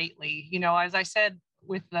ranges greatly. You know, as I said,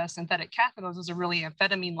 with the synthetic cathinones, those are really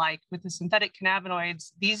amphetamine-like. With the synthetic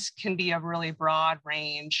cannabinoids, these can be a really broad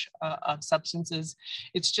range of substances.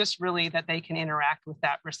 It's just really that they can interact with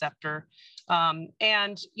that receptor.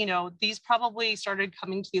 And, you know, these probably started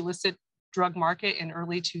coming to the illicit drug market in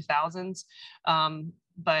early 2000s,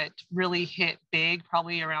 but really hit big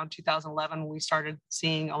probably around 2011 when we started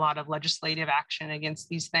seeing a lot of legislative action against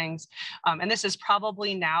these things. And this is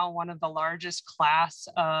probably now one of the largest class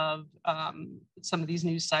of some of these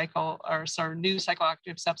new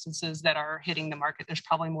psychoactive substances that are hitting the market. There's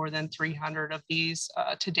probably more than 300 of these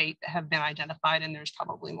to date that have been identified, and there's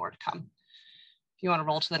probably more to come. If you want to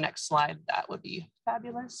roll to the next slide, that would be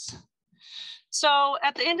fabulous. So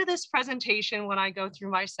at the end of this presentation, when I go through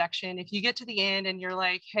my section, if you get to the end and you're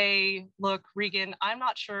like, hey, look, Regan, I'm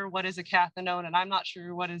not sure what is a cathinone, and I'm not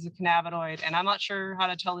sure what is a cannabinoid, and I'm not sure how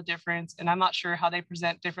to tell the difference, and I'm not sure how they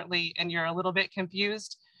present differently, and you're a little bit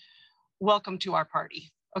confused, welcome to our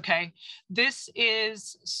party. Okay, this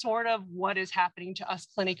is sort of what is happening to us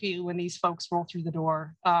clinically when these folks roll through the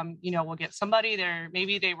door. You know, we'll get somebody there,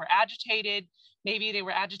 maybe they were agitated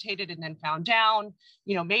and then found down.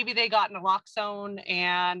 You know, maybe they got naloxone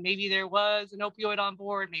and maybe there was an opioid on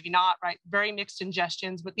board, maybe not, right? Very mixed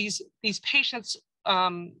ingestions, but these patients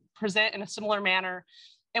present in a similar manner.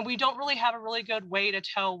 And we don't really have a really good way to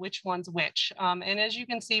tell which one's which. And as you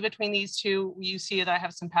can see between these two, you see that I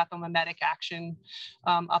have some pathomimetic action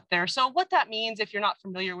up there. So what that means, if you're not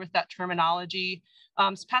familiar with that terminology,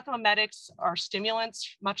 pathomimetics are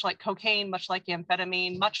stimulants, much like cocaine, much like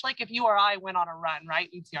amphetamine, much like if you or I went on a run, right?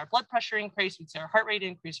 We'd see our blood pressure increase, we'd see our heart rate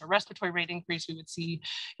increase, our respiratory rate increase, we would see,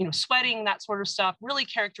 you know, sweating, that sort of stuff, really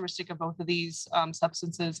characteristic of both of these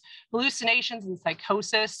substances. Hallucinations and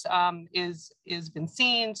psychosis is been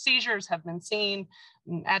seen, seizures have been seen,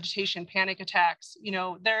 agitation, panic attacks. You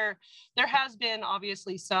know, there has been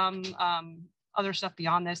obviously some other stuff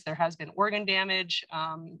beyond this. There has been organ damage.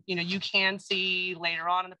 You know, you can see later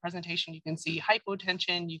on in the presentation, you can see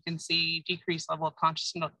hypotension, you can see decreased level of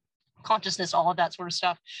consciousness, all of that sort of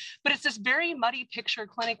stuff. But it's this very muddy picture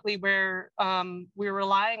clinically where we're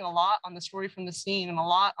relying a lot on the story from the scene and a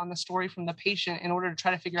lot on the story from the patient in order to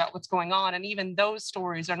try to figure out what's going on. And even those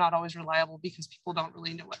stories are not always reliable because people don't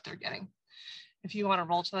really know what they're getting. If you want to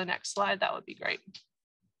roll to the next slide, that would be great.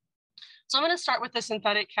 So I'm going to start with the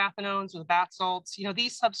synthetic cathinones or the bath salts. You know,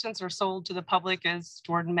 these substances are sold to the public, as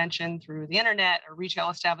Jordan mentioned, through the internet or retail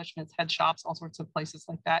establishments, head shops, all sorts of places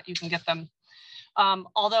like that. You can get them.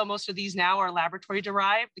 Although most of these now are laboratory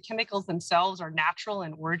derived, the chemicals themselves are natural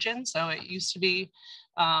in origin. So it used to be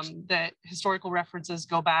that historical references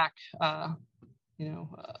go back,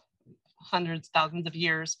 hundreds, thousands of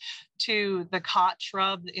years to the khat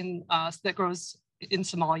shrub that grows in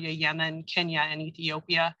Somalia, Yemen, Kenya, and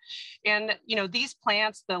Ethiopia. And, these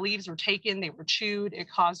plants, the leaves were taken, they were chewed, it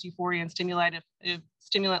caused euphoria and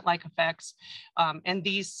stimulant-like effects. And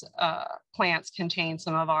these plants contain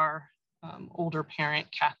some of our older parent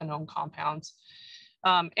cathinone compounds.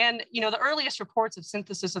 The earliest reports of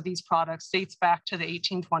synthesis of these products dates back to the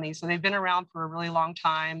 1820s. So they've been around for a really long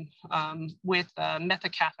time with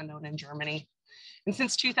methacathinone in Germany. And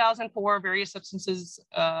since 2004, various substances,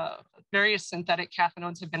 various synthetic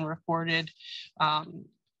cathinones have been reported, and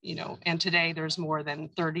today there's more than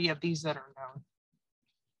 30 of these that are known.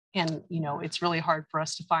 And, it's really hard for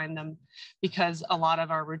us to find them because a lot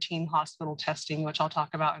of our routine hospital testing, which I'll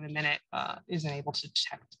talk about in a minute, isn't able to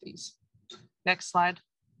detect these. Next slide.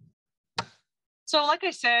 So like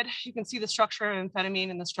I said, you can see the structure of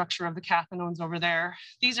amphetamine and the structure of the cathinones over there.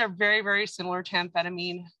 These are very, very similar to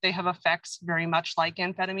amphetamine. They have effects very much like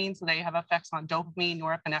amphetamine. So they have effects on dopamine,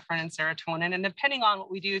 norepinephrine, and serotonin. And depending on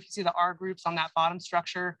what we do, if you see the R groups on that bottom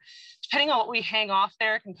structure, depending on what we hang off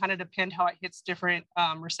there can kind of depend how it hits different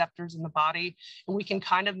receptors in the body. And we can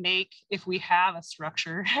kind of make, if we have a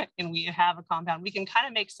structure and we have a compound, we can kind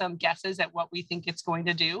of make some guesses at what we think it's going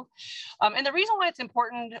to do. And the reason why it's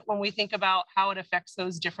important when we think about how it affects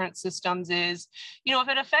those different systems is, if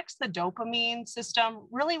it affects the dopamine system,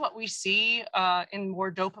 really what we see in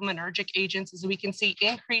more dopaminergic agents is we can see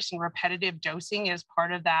increase in repetitive dosing as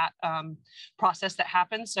part of that process that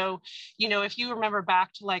happens. So, if you remember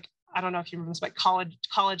back to I don't know if you remember this, but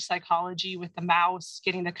college psychology with the mouse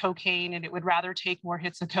getting the cocaine, and it would rather take more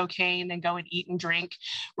hits of cocaine than go and eat and drink,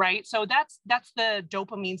 right? So that's the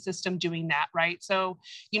dopamine system doing that, right? So,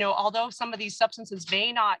 although some of these substances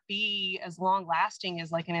may not be as long lasting as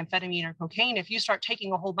like an amphetamine or cocaine, if you start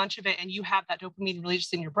taking a whole bunch of it and you have that dopamine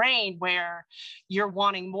release in your brain where you're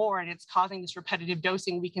wanting more and it's causing this repetitive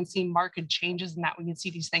dosing, we can see marked changes in that. We can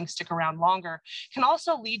see these things stick around longer. Can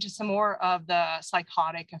also lead to some more of the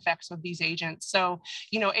psychotic effects of these agents. So,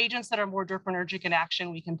 agents that are more dopaminergic in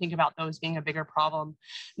action, we can think about those being a bigger problem.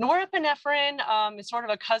 Norepinephrine is sort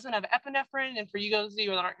of a cousin of epinephrine. And for you guys that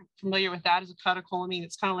aren't familiar with that, is a catecholamine.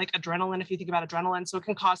 It's kind of like adrenaline if you think about adrenaline. So it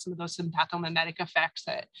can cause some of those sympathomimetic effects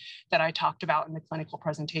that I talked about in the clinical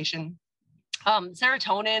presentation.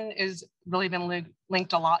 Serotonin is really been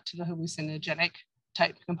linked a lot to the hallucinogenic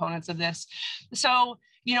type components of this. So,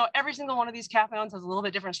 every single one of these cathinones has a little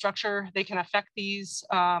bit different structure. They can affect these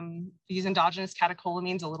endogenous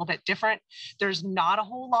catecholamines a little bit different. There's not a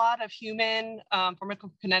whole lot of human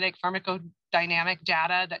pharmacokinetic, pharmacodynamic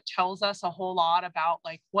data that tells us a whole lot about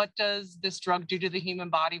what does this drug do to the human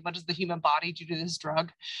body? What does the human body do to this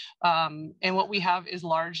drug? And what we have is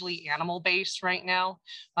largely animal-based right now.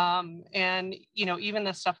 And even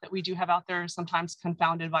the stuff that we do have out there is sometimes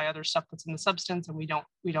confounded by other stuff that's in the substance, and we don't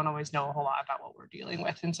always know a whole lot about what we're dealing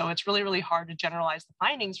with. And so it's really, really hard to generalize the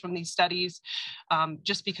findings from these studies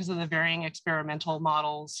just because of the varying experimental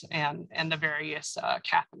models and the various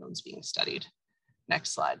cathinones being studied.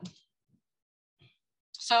 Next slide.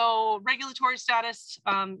 So regulatory status,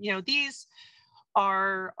 these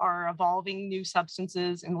are evolving new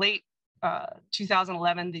substances. In late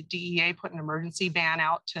 2011, the DEA put an emergency ban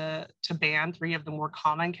out to ban 3 of the more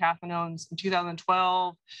common cathinones. In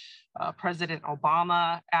 2012, President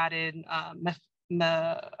Obama added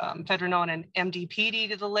methadone and MDPD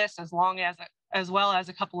to the list, as well as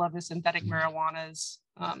a couple of the synthetic marijuanas.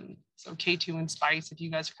 So K2 and Spice, if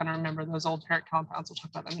you guys kind of remember those old parent compounds, we'll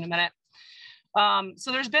talk about them in a minute.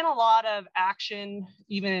 So there's been a lot of action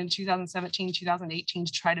even in 2017, 2018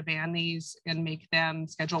 to try to ban these and make them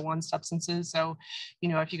Schedule I substances. So,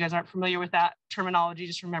 if you guys aren't familiar with that terminology,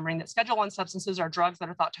 just remembering that Schedule I substances are drugs that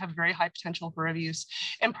are thought to have very high potential for abuse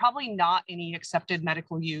and probably not any accepted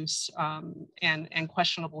medical use and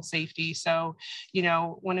questionable safety. So,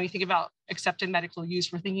 when we think about accepted medical use,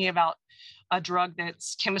 we're thinking about a drug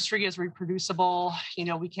that's chemistry is reproducible.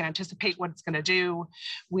 We can anticipate what it's going to do.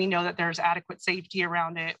 We know that there's adequate safety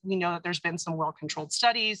around it. We know that there's been some well-controlled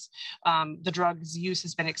studies. The drug's use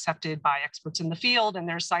has been accepted by experts in the field, and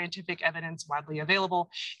there's scientific evidence widely available.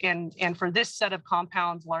 And for this set of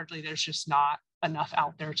compounds, largely there's just not enough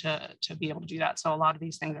out there to be able to do that. So a lot of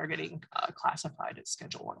these things are getting classified as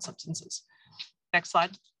Schedule I substances. Next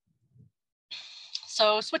slide.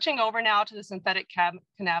 So switching over now to the synthetic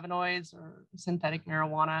cannabinoids or synthetic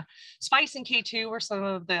marijuana, Spice and K2 were some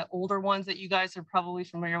of the older ones that you guys are probably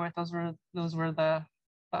familiar with. Those were the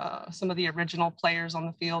some of the original players on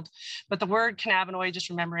the field. But the word cannabinoid, just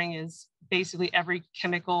remembering, is basically every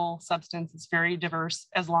chemical substance. It's very diverse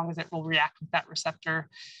as long as it will react with that receptor.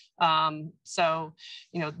 So,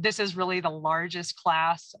 this is really the largest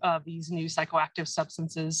class of these new psychoactive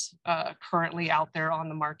substances currently out there on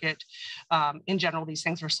the market. In general, these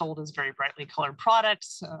things are sold as very brightly colored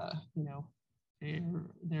products.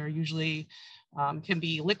 They're usually can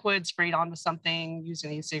be liquid sprayed onto something, used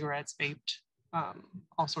in e-cigarettes, vaped,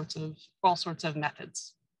 all sorts of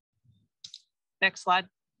methods. Next slide.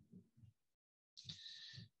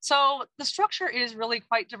 So the structure is really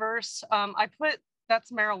quite diverse. That's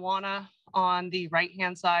marijuana on the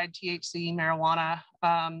right-hand side, THC, marijuana.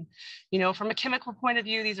 From a chemical point of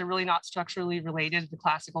view, these are really not structurally related to the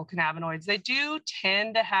classical cannabinoids. They do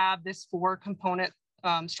tend to have this 4-component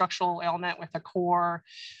structural element with a core,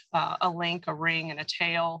 a link, a ring, and a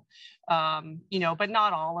tail, but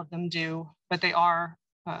not all of them do, but they are,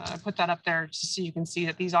 I put that up there just so you can see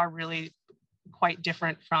that these are really quite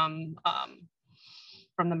different from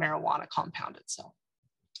the marijuana compound itself.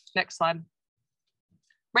 Next slide.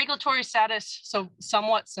 Regulatory status, so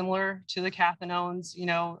somewhat similar to the cathinones.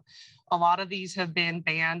 A lot of these have been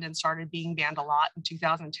banned and started being banned a lot in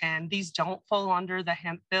 2010. These don't fall under the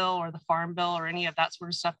hemp bill or the farm bill or any of that sort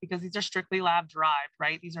of stuff because these are strictly lab derived,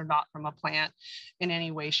 right? These are not from a plant in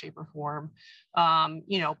any way, shape, or form.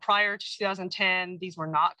 Prior to 2010, these were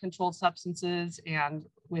not controlled substances, and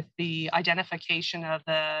with the identification of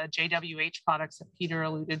the JWH products that Peter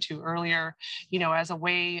alluded to earlier, as a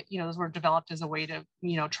way, those were developed as a way to,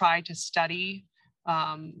 try to study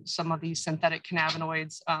some of these synthetic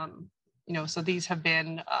cannabinoids. So these have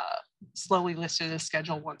been slowly listed as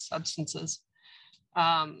Schedule I substances.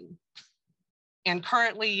 And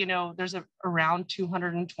currently, there's around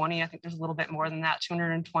 220, I think there's a little bit more than that,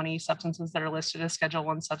 220 substances that are listed as Schedule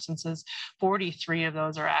I substances. 43 of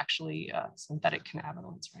those are actually synthetic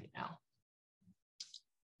cannabinoids right now.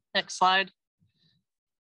 Next slide.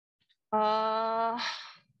 I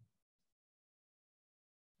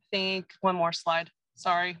think one more slide.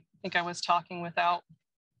 Sorry, I think I was talking without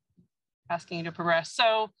asking you to progress.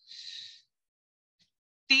 So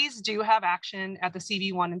these do have action at the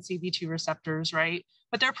CB1 and CB2 receptors, right?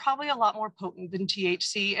 But they're probably a lot more potent than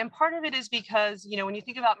THC. And part of it is because, when you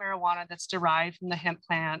think about marijuana that's derived from the hemp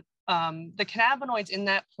plant, the cannabinoids in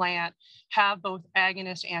that plant have both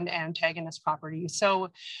agonist and antagonist properties. So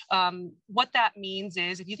what that means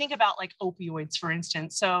is if you think about like opioids, for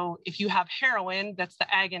instance, so if you have heroin, that's the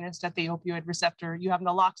agonist at the opioid receptor, you have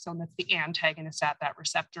naloxone, that's the antagonist at that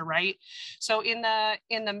receptor, right? So in the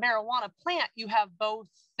marijuana plant, you have both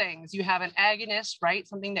things. You have an agonist, right?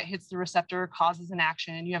 Something that hits the receptor, causes an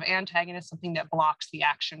action, and you have antagonist, something that blocks the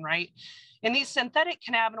action, right? In these synthetic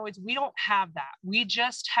cannabinoids, we don't have that. We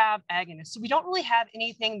just have agonists. So we don't really have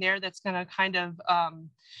anything there that's going to kind of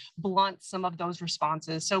blunt some of those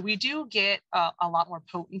responses. So we do get a lot more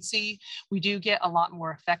potency. We do get a lot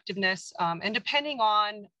more effectiveness. And depending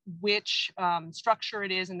on which structure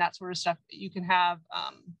it is and that sort of stuff, you can have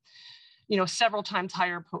several times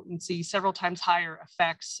higher potency, several times higher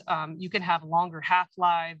effects. You can have longer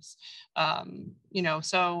half-lives,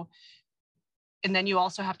 and then you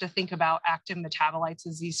also have to think about active metabolites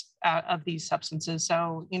of these substances.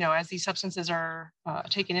 So, as these substances are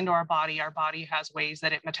taken into our body has ways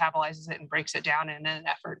that it metabolizes it and breaks it down in an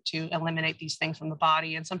effort to eliminate these things from the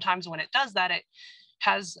body. And sometimes when it does that, it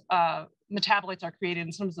has metabolites are created,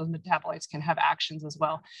 and some of those metabolites can have actions as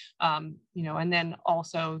well. And then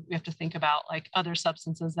also we have to think about like other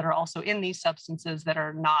substances that are also in these substances that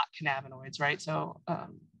are not cannabinoids, right? So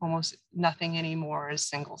almost nothing anymore is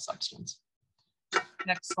single substance.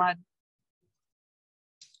 Next slide.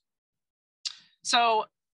 So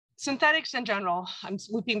synthetics in general, I'm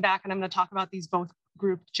looping back and I'm going to talk about these both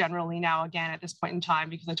grouped generally now again at this point in time,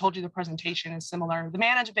 because I told you the presentation is similar. The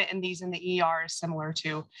management in these in the ER is similar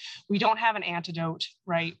too. We don't have an antidote,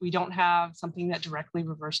 right? We don't have something that directly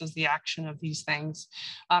reverses the action of these things.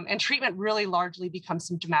 And treatment really largely becomes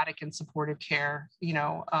symptomatic and supportive care,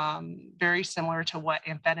 very similar to what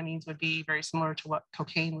amphetamines would be, very similar to what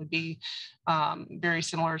cocaine would be, very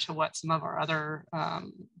similar to what some of our other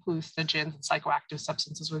hallucinogens and psychoactive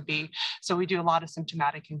substances would be. So we do a lot of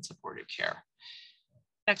symptomatic and supportive care.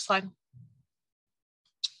 Next slide.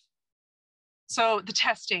 So the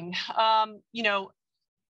testing,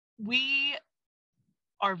 we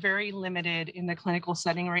are very limited in the clinical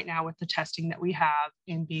setting right now with the testing that we have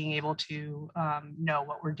in being able to know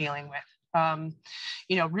what we're dealing with.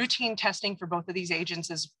 Routine testing for both of these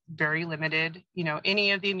agents is very limited.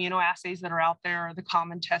 Any of the immunoassays that are out there, the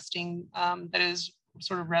common testing that is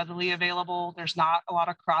sort of readily available. There's not a lot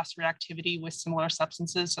of cross-reactivity with similar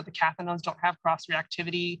substances. So the cathinones don't have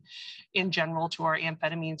cross-reactivity in general to our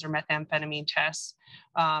amphetamines or methamphetamine tests.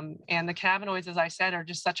 And the cannabinoids, as I said, are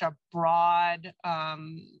just such a broad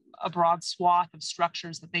swath of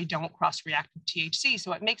structures that they don't cross-react with THC.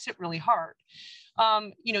 So it makes it really hard.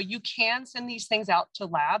 You know, you can send these things out to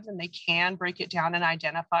labs and they can break it down and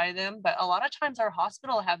identify them. But a lot of times our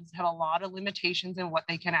hospital have a lot of limitations in what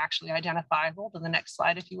they can actually identify. Hold on the next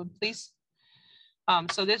slide, if you would, please.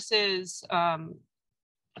 So this is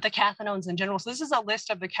the cathinones in general. So this is a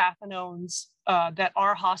list of the cathinones that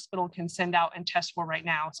our hospital can send out and test for right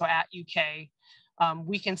now. So at UK,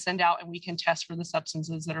 we can send out and we can test for the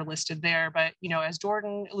substances that are listed there. But, you know, as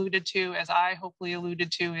Jordan alluded to, as I hopefully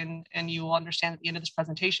alluded to, and you will understand at the end of this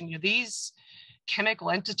presentation, you know, these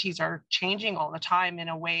chemical entities are changing all the time in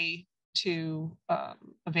a way to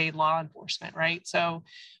evade law enforcement, right? So,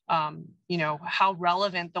 you know, how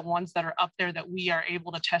relevant the ones that are up there that we are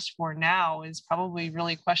able to test for now is probably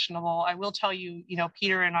really questionable. I will tell you, you know,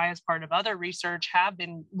 Peter and I, as part of other research, have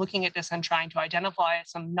been looking at this and trying to identify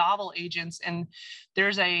some novel agents. And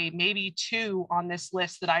there's maybe 2 on this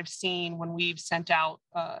list that I've seen when we've sent out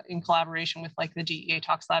in collaboration with like the DEA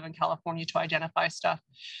Tox Lab in California to identify stuff.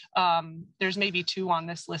 There's maybe 2 on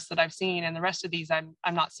this list that I've seen, and the rest of these I'm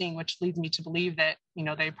not seeing, which leads me to believe that, you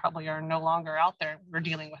know, they probably are no longer out there. We're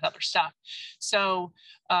dealing with other stuff. So,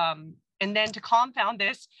 and then to compound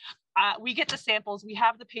this, we get the samples, we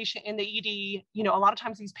have the patient in the ED. You know, a lot of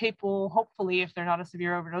times these people, hopefully, if they're not a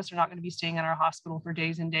severe overdose, they're not going to be staying in our hospital for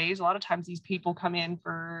days and days. A lot of times these people come in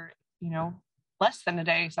for, you know, less than a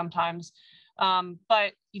day sometimes.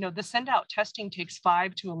 But, you know, the send out testing takes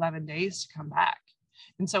 5 to 11 days to come back.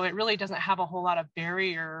 And so it really doesn't have a whole lot of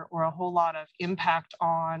barrier or a whole lot of impact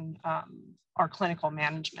on our clinical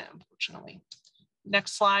management, unfortunately.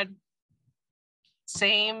 Next slide.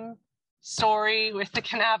 Same story with the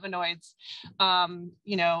cannabinoids.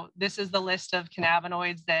 You know, this is the list of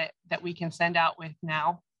cannabinoids that we can send out with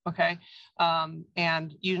now. Okay.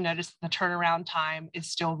 And you notice the turnaround time is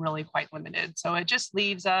still really quite limited. So it just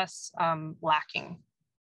leaves us lacking.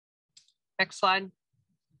 Next slide.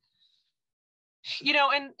 You know,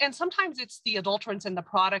 and sometimes it's the adulterants in the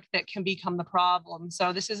product that can become the problem.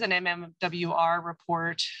 So this is an MMWR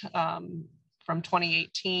report from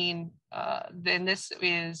 2018. Then this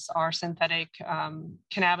is our synthetic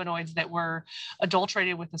cannabinoids that were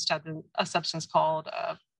adulterated with a substance called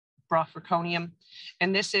brofurconium.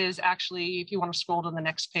 And this is actually, if you want to scroll to the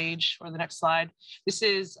next page or the next slide, this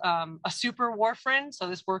is a super warfarin. So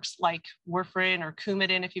this works like warfarin or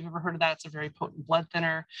Coumadin. If you've ever heard of that, it's a very potent blood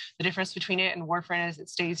thinner. The difference between it and warfarin is it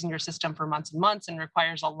stays in your system for months and months and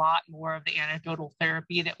requires a lot more of the anecdotal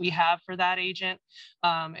therapy that we have for that agent.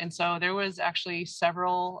 And so there was actually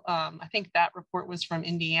several, I think that report was from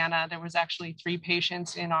Indiana. There was actually 3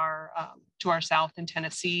 patients in our, to our south in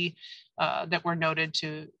Tennessee that were noted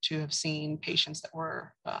to have seen patients that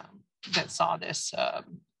were that saw this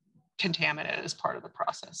contaminant as part of the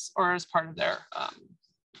process or as part of their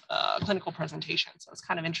clinical presentation. So it's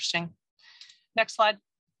kind of interesting. Next slide.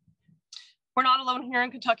 We're not alone here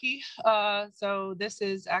in Kentucky. So this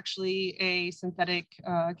is actually a synthetic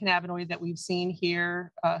cannabinoid that we've seen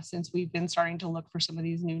here since we've been starting to look for some of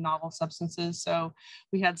these new novel substances. So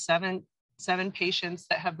we had seven patients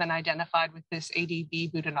that have been identified with this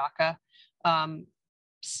ADB Butanaka.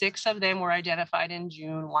 6 of them were identified in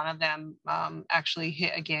June. 1 of them actually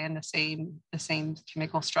hit again the same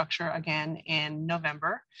chemical structure again in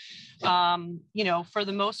November. You know, for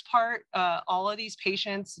the most part, all of these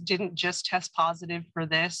patients didn't just test positive for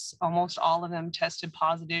this. Almost all of them tested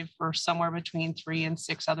positive for somewhere between 3 and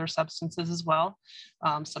 6 other substances as well.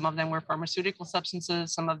 Some of them were pharmaceutical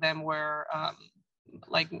substances. Some of them were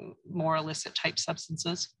like more illicit type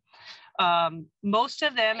substances. Most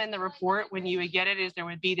of them in the report, when you would get it, is there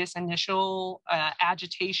would be this initial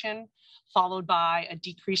agitation followed by a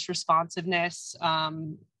decreased responsiveness.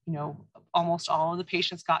 You know, almost all of the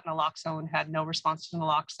patients got naloxone, had no response to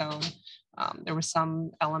naloxone. There was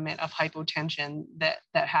some element of hypotension that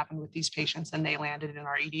happened with these patients, and they landed in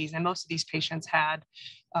our EDs. And most of these patients had,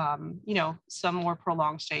 you know, some more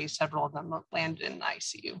prolonged stays. Several of them landed in the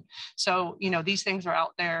ICU. So, you know, these things are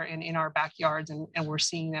out there and in our backyards, and we're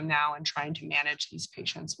seeing them now and trying to manage these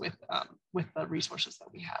patients with the resources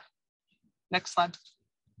that we have. Next slide.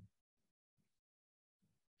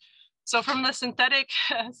 So from the synthetic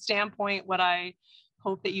standpoint, what I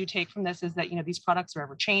hope that you take from this is that, you know, these products are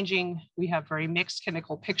ever changing. We have very mixed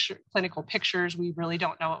clinical pictures. We really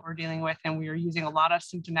don't know what we're dealing with. And we are using a lot of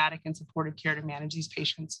symptomatic and supportive care to manage these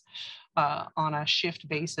patients on a shift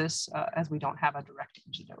basis as we don't have a direct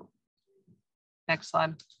antidote. Next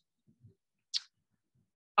slide.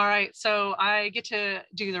 All right, so I get to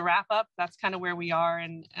do the wrap up. That's kind of where we are.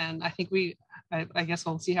 And I think I guess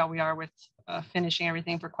we'll see how we are with finishing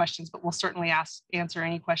everything for questions, but we'll certainly answer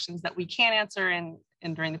any questions that we can answer and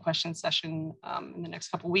during the question session in the next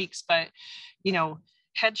couple of weeks. But, you know,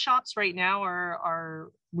 head shops right now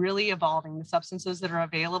are really evolving. The substances that are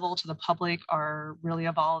available to the public are really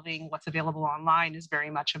evolving. What's available online is very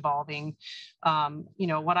much evolving. You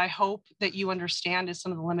know, what I hope that you understand is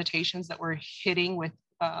some of the limitations that we're hitting with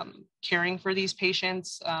caring for these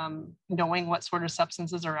patients, knowing what sort of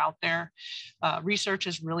substances are out there. Research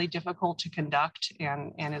is really difficult to conduct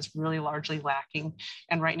and is really largely lacking.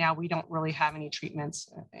 And right now we don't really have any treatments.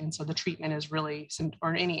 And so the treatment is really,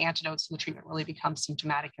 or any antidotes to the treatment really becomes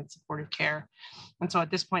symptomatic and supportive care. And so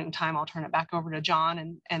at this point in time, I'll turn it back over to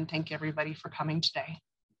John and thank everybody for coming today.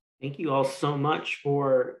 Thank you all so much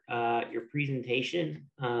for your presentation.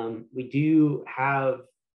 We do have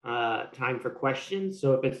time for questions.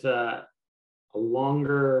 So if it's a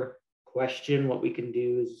longer question, what we can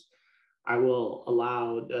do is I will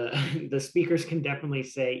allow the speakers can definitely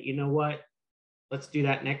say, you know what, let's do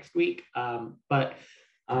that next week. But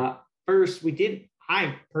first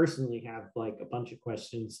I personally have like a bunch of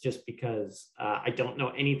questions just because I don't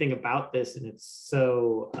know anything about this and it's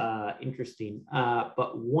so interesting.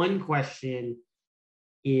 But one question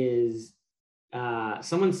is,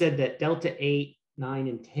 someone said that Delta 8, 9,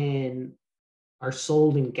 and 10 are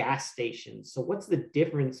sold in gas stations. So what's the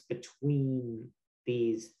difference between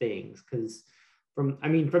these things? Because from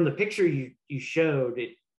the picture you showed,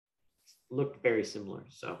 it looked very similar.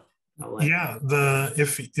 So yeah,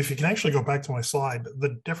 if you can actually go back to my slide,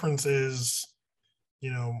 the difference is,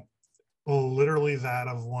 you know, literally that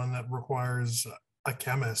of one that requires a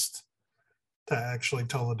chemist to actually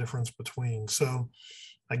tell the difference between. So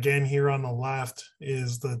again, here on the left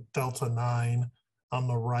is the Delta 9. On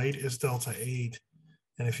the right is Delta 8.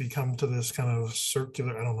 And if you come to this kind of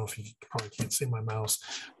circular, I don't know if you probably can't see my mouse,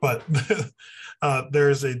 but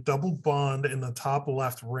there's a double bond in the top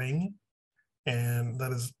left ring, and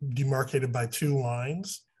that is demarcated by 2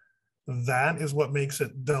 lines. That is what makes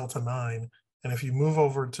it Delta 9. And if you move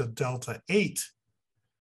over to Delta 8,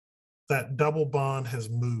 that double bond has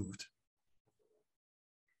moved.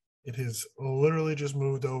 It has literally just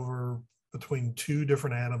moved over between 2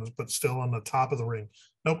 different atoms, but still on the top of the ring.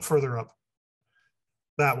 Nope, further up.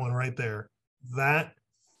 That one right there. That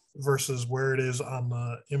versus where it is on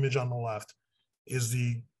the image on the left is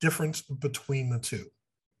the difference between the 2.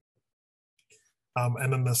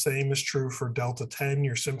 And then the same is true for Delta 10.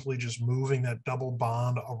 You're simply just moving that double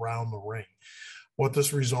bond around the ring. What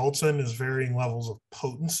this results in is varying levels of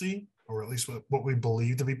potency, or at least what we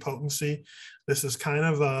believe to be potency. This is kind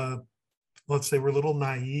of let's say we're a little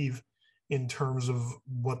naive in terms of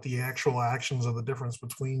what the actual actions of the difference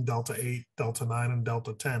between Delta 8, Delta 9, and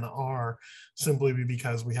Delta 10 are, simply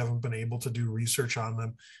because we haven't been able to do research on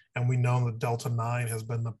them. And we know that Delta 9 has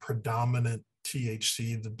been the predominant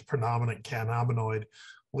THC, the predominant cannabinoid,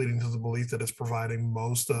 leading to the belief that it's providing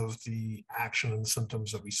most of the action and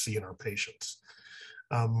symptoms that we see in our patients.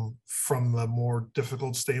 From the more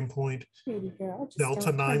difficult standpoint,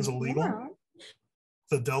 Delta 9 is illegal.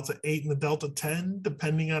 The Delta 8 and the Delta 10,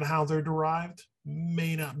 depending on how they're derived,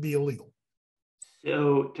 may not be illegal.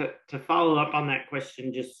 So to follow up on that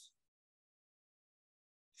question,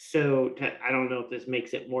 I don't know if this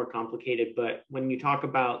makes it more complicated, but when you talk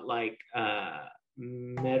about like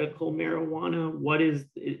medical marijuana,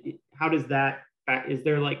 how does that, is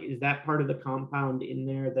that part of the compound in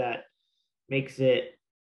there that makes it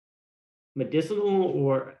medicinal?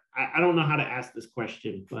 Or I don't know how to ask this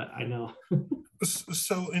question, but I know.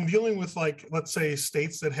 So in dealing with, like, let's say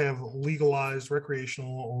states that have legalized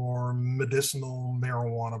recreational or medicinal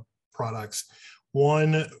marijuana products,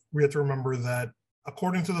 one, we have to remember that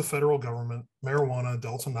according to the federal government, marijuana,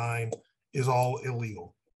 Delta 9, is all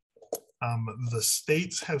illegal. The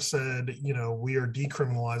states have said, you know, we are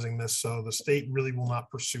decriminalizing this, so the state really will not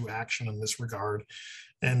pursue action in this regard.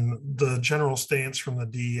 And the general stance from the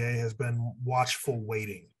DEA has been watchful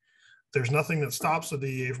waiting. There's nothing that stops the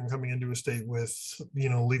DEA from coming into a state with, you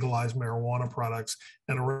know, legalized marijuana products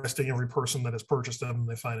and arresting every person that has purchased them and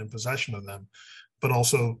they find in possession of them. But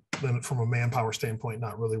also, then from a manpower standpoint,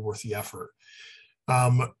 not really worth the effort.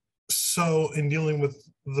 So in dealing with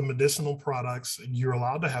the medicinal products, you're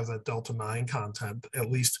allowed to have that Delta 9 content,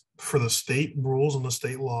 at least for the state rules and the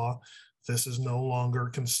state law. This is no longer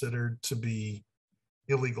considered to be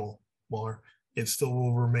illegal, or it still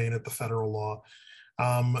will remain at the federal law.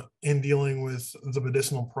 In dealing with the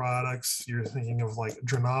medicinal products, you're thinking of like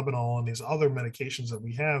dronabinol and these other medications that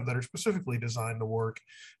we have that are specifically designed to work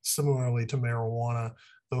similarly to marijuana.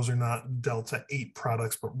 Those are not Delta 8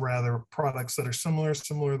 products, but rather products that are similar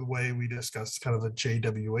to the way we discussed kind of the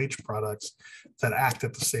JWH products that act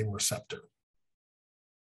at the same receptor.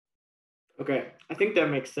 Okay, I think that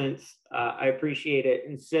makes sense. I appreciate it.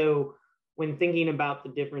 And so when thinking about the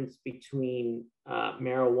difference between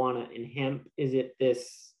marijuana and hemp, is it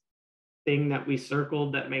this thing that we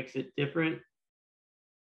circled that makes it different?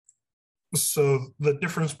 So the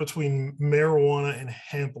difference between marijuana and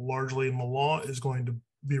hemp largely in the law is going to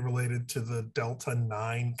be related to the Delta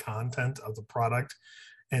 9 content of the product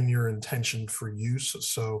and your intention for use.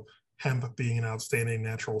 So hemp being an outstanding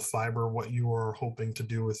natural fiber, what you are hoping to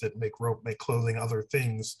do with it, make rope, make clothing, other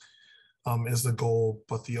things, is the goal.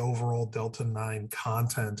 But the overall Delta 9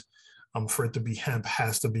 content for it to be hemp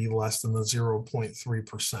has to be less than the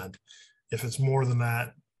 0.3%. If it's more than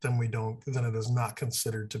that, then it is not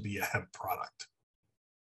considered to be a hemp product.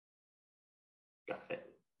 Got it.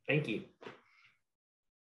 Thank you.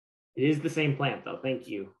 It is the same plant though. Thank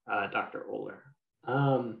you, Dr. Oler.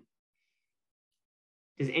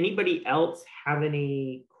 Does anybody else have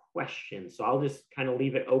any questions? So I'll just kind of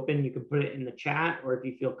leave it open. You can put it in the chat, or if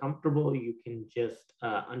you feel comfortable, you can just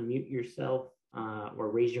unmute yourself or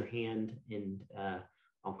raise your hand and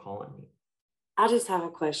I'll call on you. I just have a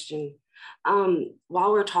question.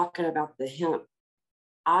 While we're talking about the hemp,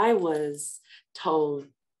 I was told,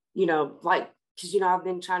 because, I've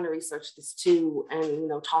been trying to research this too,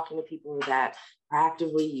 and, talking to people that are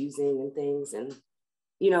actively using and things. And,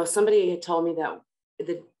 somebody had told me that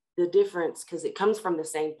the difference, because it comes from the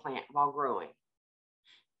same plant while growing.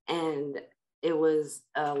 And it was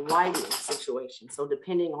a lighting situation. So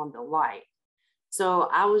depending on the light. So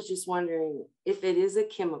I was just wondering if it is a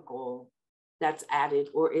chemical that's added,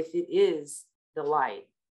 or if it is the light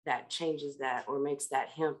that changes that or makes that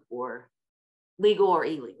hemp or legal or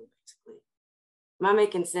illegal, basically. Am I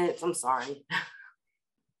making sense? I'm sorry.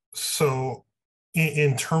 So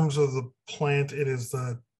in terms of the plant, it is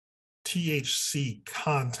the THC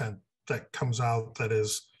content that comes out that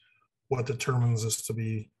is what determines this to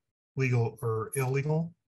be legal or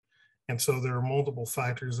illegal. And so there are multiple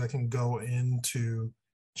factors that can go into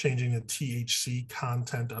changing the THC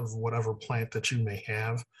content of whatever plant that you may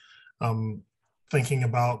have. Thinking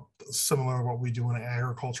about similar to what we do in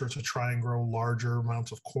agriculture to try and grow larger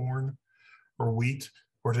amounts of corn or wheat,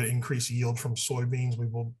 or to increase yield from soybeans, we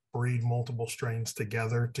will breed multiple strains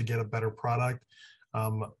together to get a better product.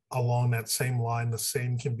 Along that same line, the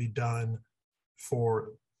same can be done for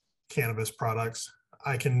cannabis products.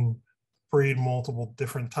 I can breed multiple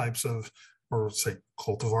different types of, or say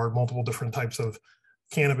cultivar, multiple different types of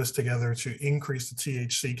cannabis together to increase the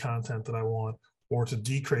THC content that I want, or to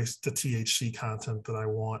decrease the THC content that I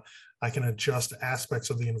want. I can adjust aspects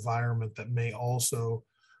of the environment that may also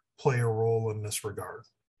play a role in this regard.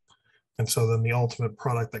 And so then the ultimate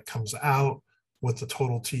product that comes out with the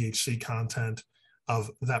total THC content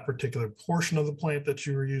of that particular portion of the plant that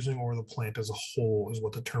you were using, or the plant as a whole, is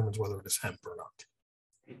what determines whether it is hemp or not.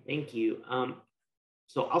 Thank you.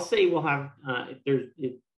 So I'll say we'll have, if there's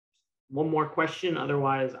one more question,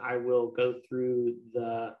 otherwise I will go through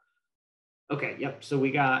the, okay, yep. So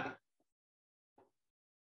we got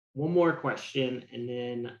one more question, and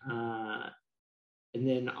then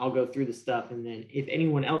I'll go through the stuff. And then if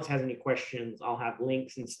anyone else has any questions, I'll have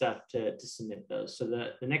links and stuff to submit those. So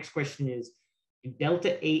the next question is, do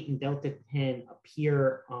Delta 8 and Delta 10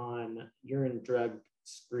 appear on urine drug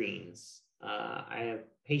screens? I have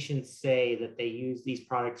patients say that they use these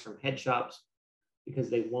products from Headshops because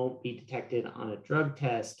they won't be detected on a drug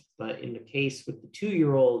test. But in the case with the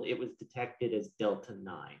 2-year-old, it was detected as Delta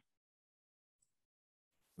 9.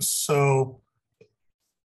 So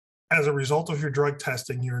as a result of your drug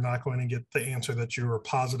testing, you're not going to get the answer that you are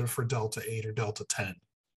positive for Delta 8 or Delta 10.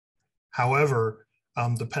 However,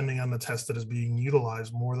 depending on the test that is being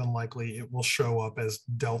utilized, more than likely it will show up as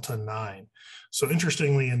Delta 9. So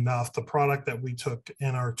interestingly enough, the product that we took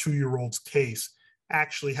in our 2-year-old's case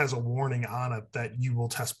actually has a warning on it that you will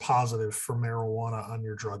test positive for marijuana on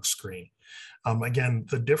your drug screen. Again,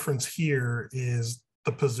 the difference here is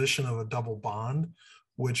the position of a double bond,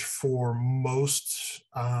 which for most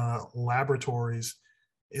laboratories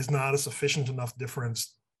is not a sufficient enough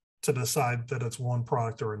difference to decide that it's one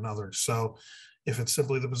product or another. So if it's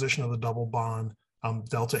simply the position of the double bond,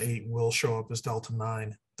 Delta 8 will show up as Delta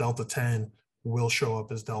 9. Delta 10 will show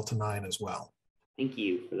up as Delta 9 as well. Thank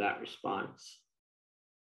you for that response.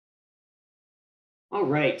 All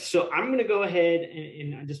right, so I'm going to go ahead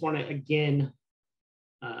and I just want to, again,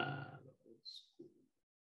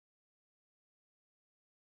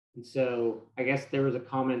 And so I guess there was a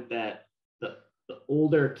comment that the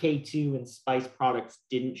older K2 and spice products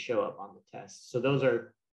didn't show up on the test. So those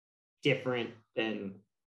are different than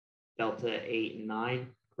Delta 8 and 9,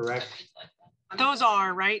 correct? Those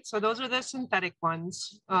are, right? So those are the synthetic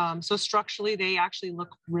ones. So structurally, they actually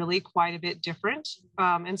look really quite a bit different.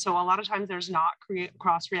 And so a lot of times there's not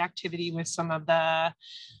cross-reactivity with some of the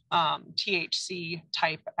THC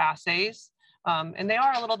type assays. And they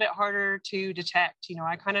are a little bit harder to detect. You know,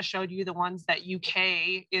 I kind of showed you the ones that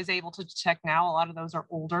UK is able to detect now. A lot of those are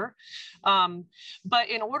older. But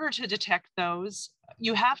in order to detect those,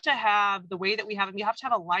 you have to have the way that we have them. You have to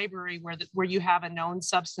have a library where you have a known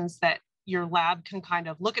substance that your lab can kind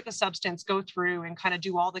of look at the substance, go through and kind of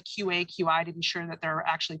do all the QA, QI to be sure that they're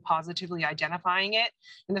actually positively identifying it.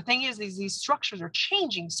 And the thing is, these structures are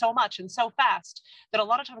changing so much and so fast that a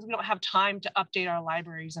lot of times we don't have time to update our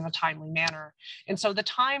libraries in a timely manner. And so the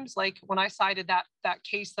times, like when I cited that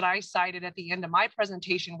case that I cited at the end of my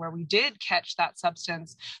presentation where we did catch that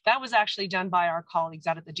substance, that was actually done by our colleagues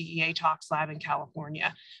out at the DEA Tox Lab in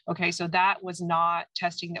California. Okay, so that was not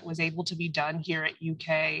testing that was able to be done here at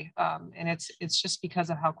UK. And it's just because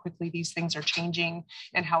of how quickly these things are changing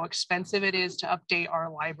and how expensive it is to update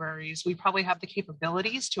our libraries. We probably have the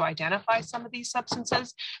capabilities to identify some of these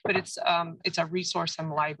substances, but it's a resource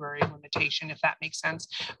and library limitation, if that makes sense.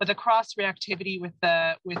 But the cross reactivity with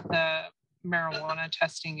the marijuana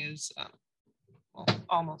testing is well,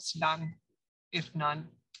 almost none, if none.